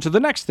transition to the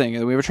next thing,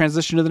 and we have a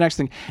transition to the next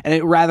thing, and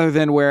it rather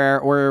than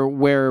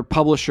where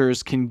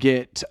publishers can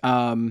get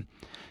kind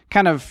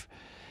of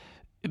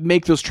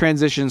make those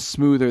transitions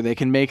smoother. They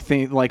can make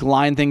things like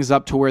line things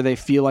up to where they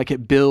feel like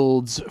it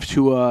builds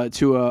to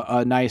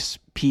a nice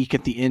peak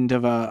at the end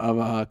of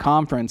a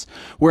conference.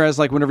 Whereas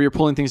like whenever you're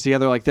pulling things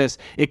together like this,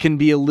 it can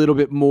be a little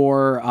bit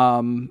more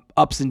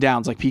ups and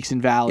downs, like peaks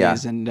and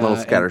valleys, and a little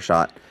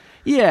scattershot.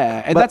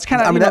 Yeah, and that's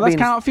kind of that's kind of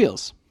how it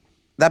feels.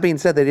 That being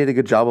said, they did a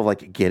good job of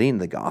like getting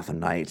the Gotham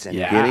Knights and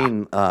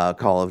getting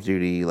Call of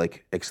Duty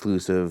like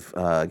exclusive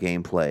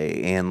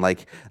gameplay, and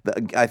like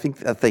I think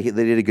that they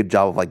did a good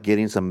job of like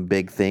getting some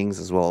big things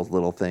as well as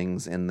little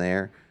things in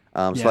there.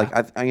 So like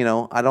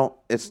I don't.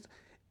 It's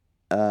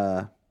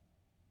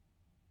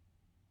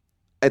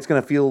it's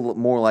going to feel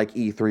more like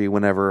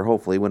E3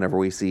 hopefully whenever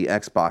we see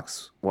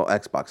Xbox. Well,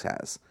 Xbox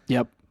has.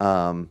 Yep.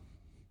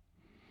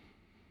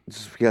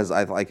 Just because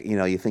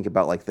you think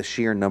about like the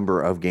sheer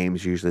number of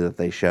games usually that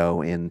they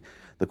show in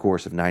the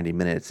course of 90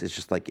 minutes is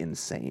just like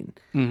insane.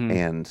 Mm-hmm.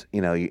 And,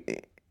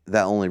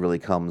 that only really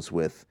comes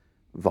with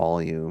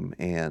volume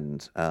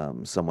and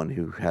someone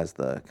who has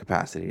the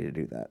capacity to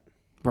do that.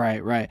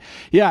 Right.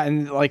 Yeah,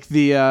 and like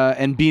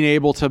and being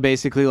able to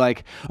basically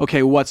like,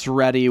 okay, what's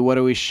ready? What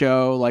do we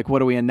show? Like, what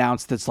do we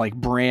announce that's like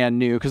brand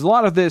new? Because a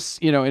lot of this,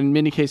 in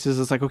many cases,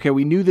 it's like, okay,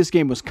 we knew this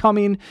game was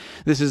coming.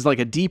 This is like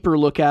a deeper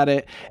look at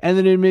it. And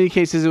then in many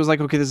cases, it was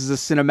like, okay, this is a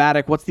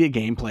cinematic. What's the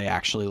gameplay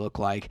actually look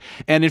like?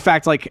 And in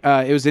fact, like,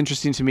 it was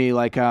interesting to me,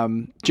 like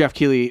Jeff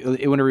Keighley,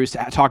 whenever he was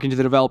talking to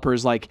the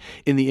developers, like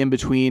in the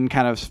in-between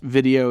kind of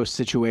video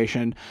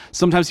situation,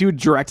 sometimes he would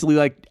directly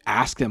like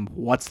ask them,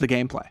 what's the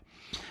gameplay?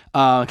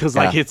 Because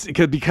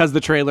because the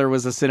trailer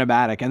was a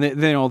cinematic, and then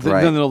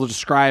they'll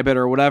describe it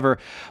or whatever,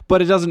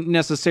 but it doesn't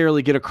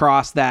necessarily get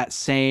across that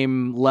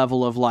same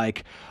level of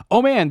like,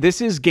 oh man, this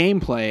is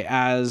gameplay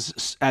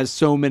as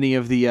so many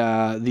of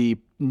the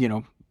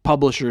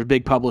publishers,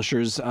 big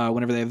publishers,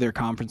 whenever they have their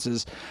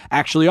conferences,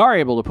 actually are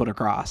able to put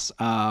across.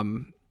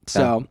 It's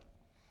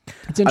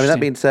interesting. That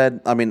being said,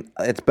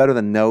 it's better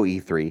than no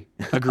E3.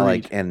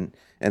 Agreed. and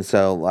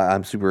so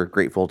I'm super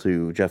grateful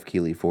to Jeff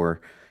Keighley for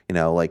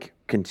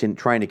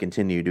trying to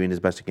continue doing his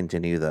best to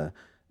continue the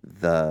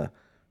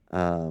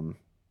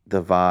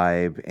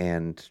vibe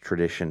and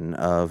tradition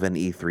of an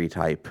E3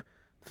 type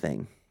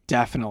thing.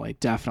 Definitely.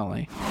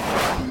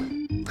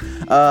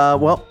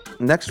 Well,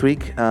 next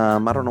week, I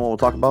don't know what we'll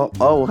talk about.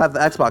 Oh, we'll have the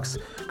Xbox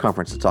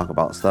conference to talk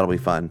about, so that'll be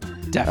fun.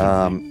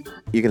 Definitely.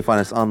 You can find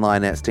us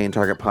online at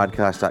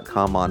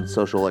StayInTargetPodcast.com, on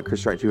social at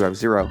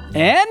ChrisWright250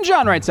 and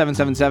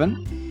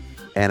JohnWright777.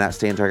 and at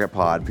Stay in Target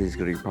Pod. Please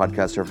go to your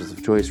podcast service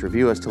of choice,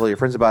 review us, tell your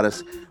friends about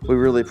us. We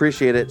really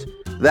appreciate it.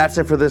 That's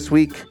it for this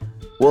week.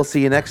 We'll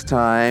see you next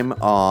time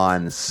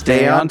on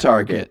Stay on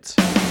Target.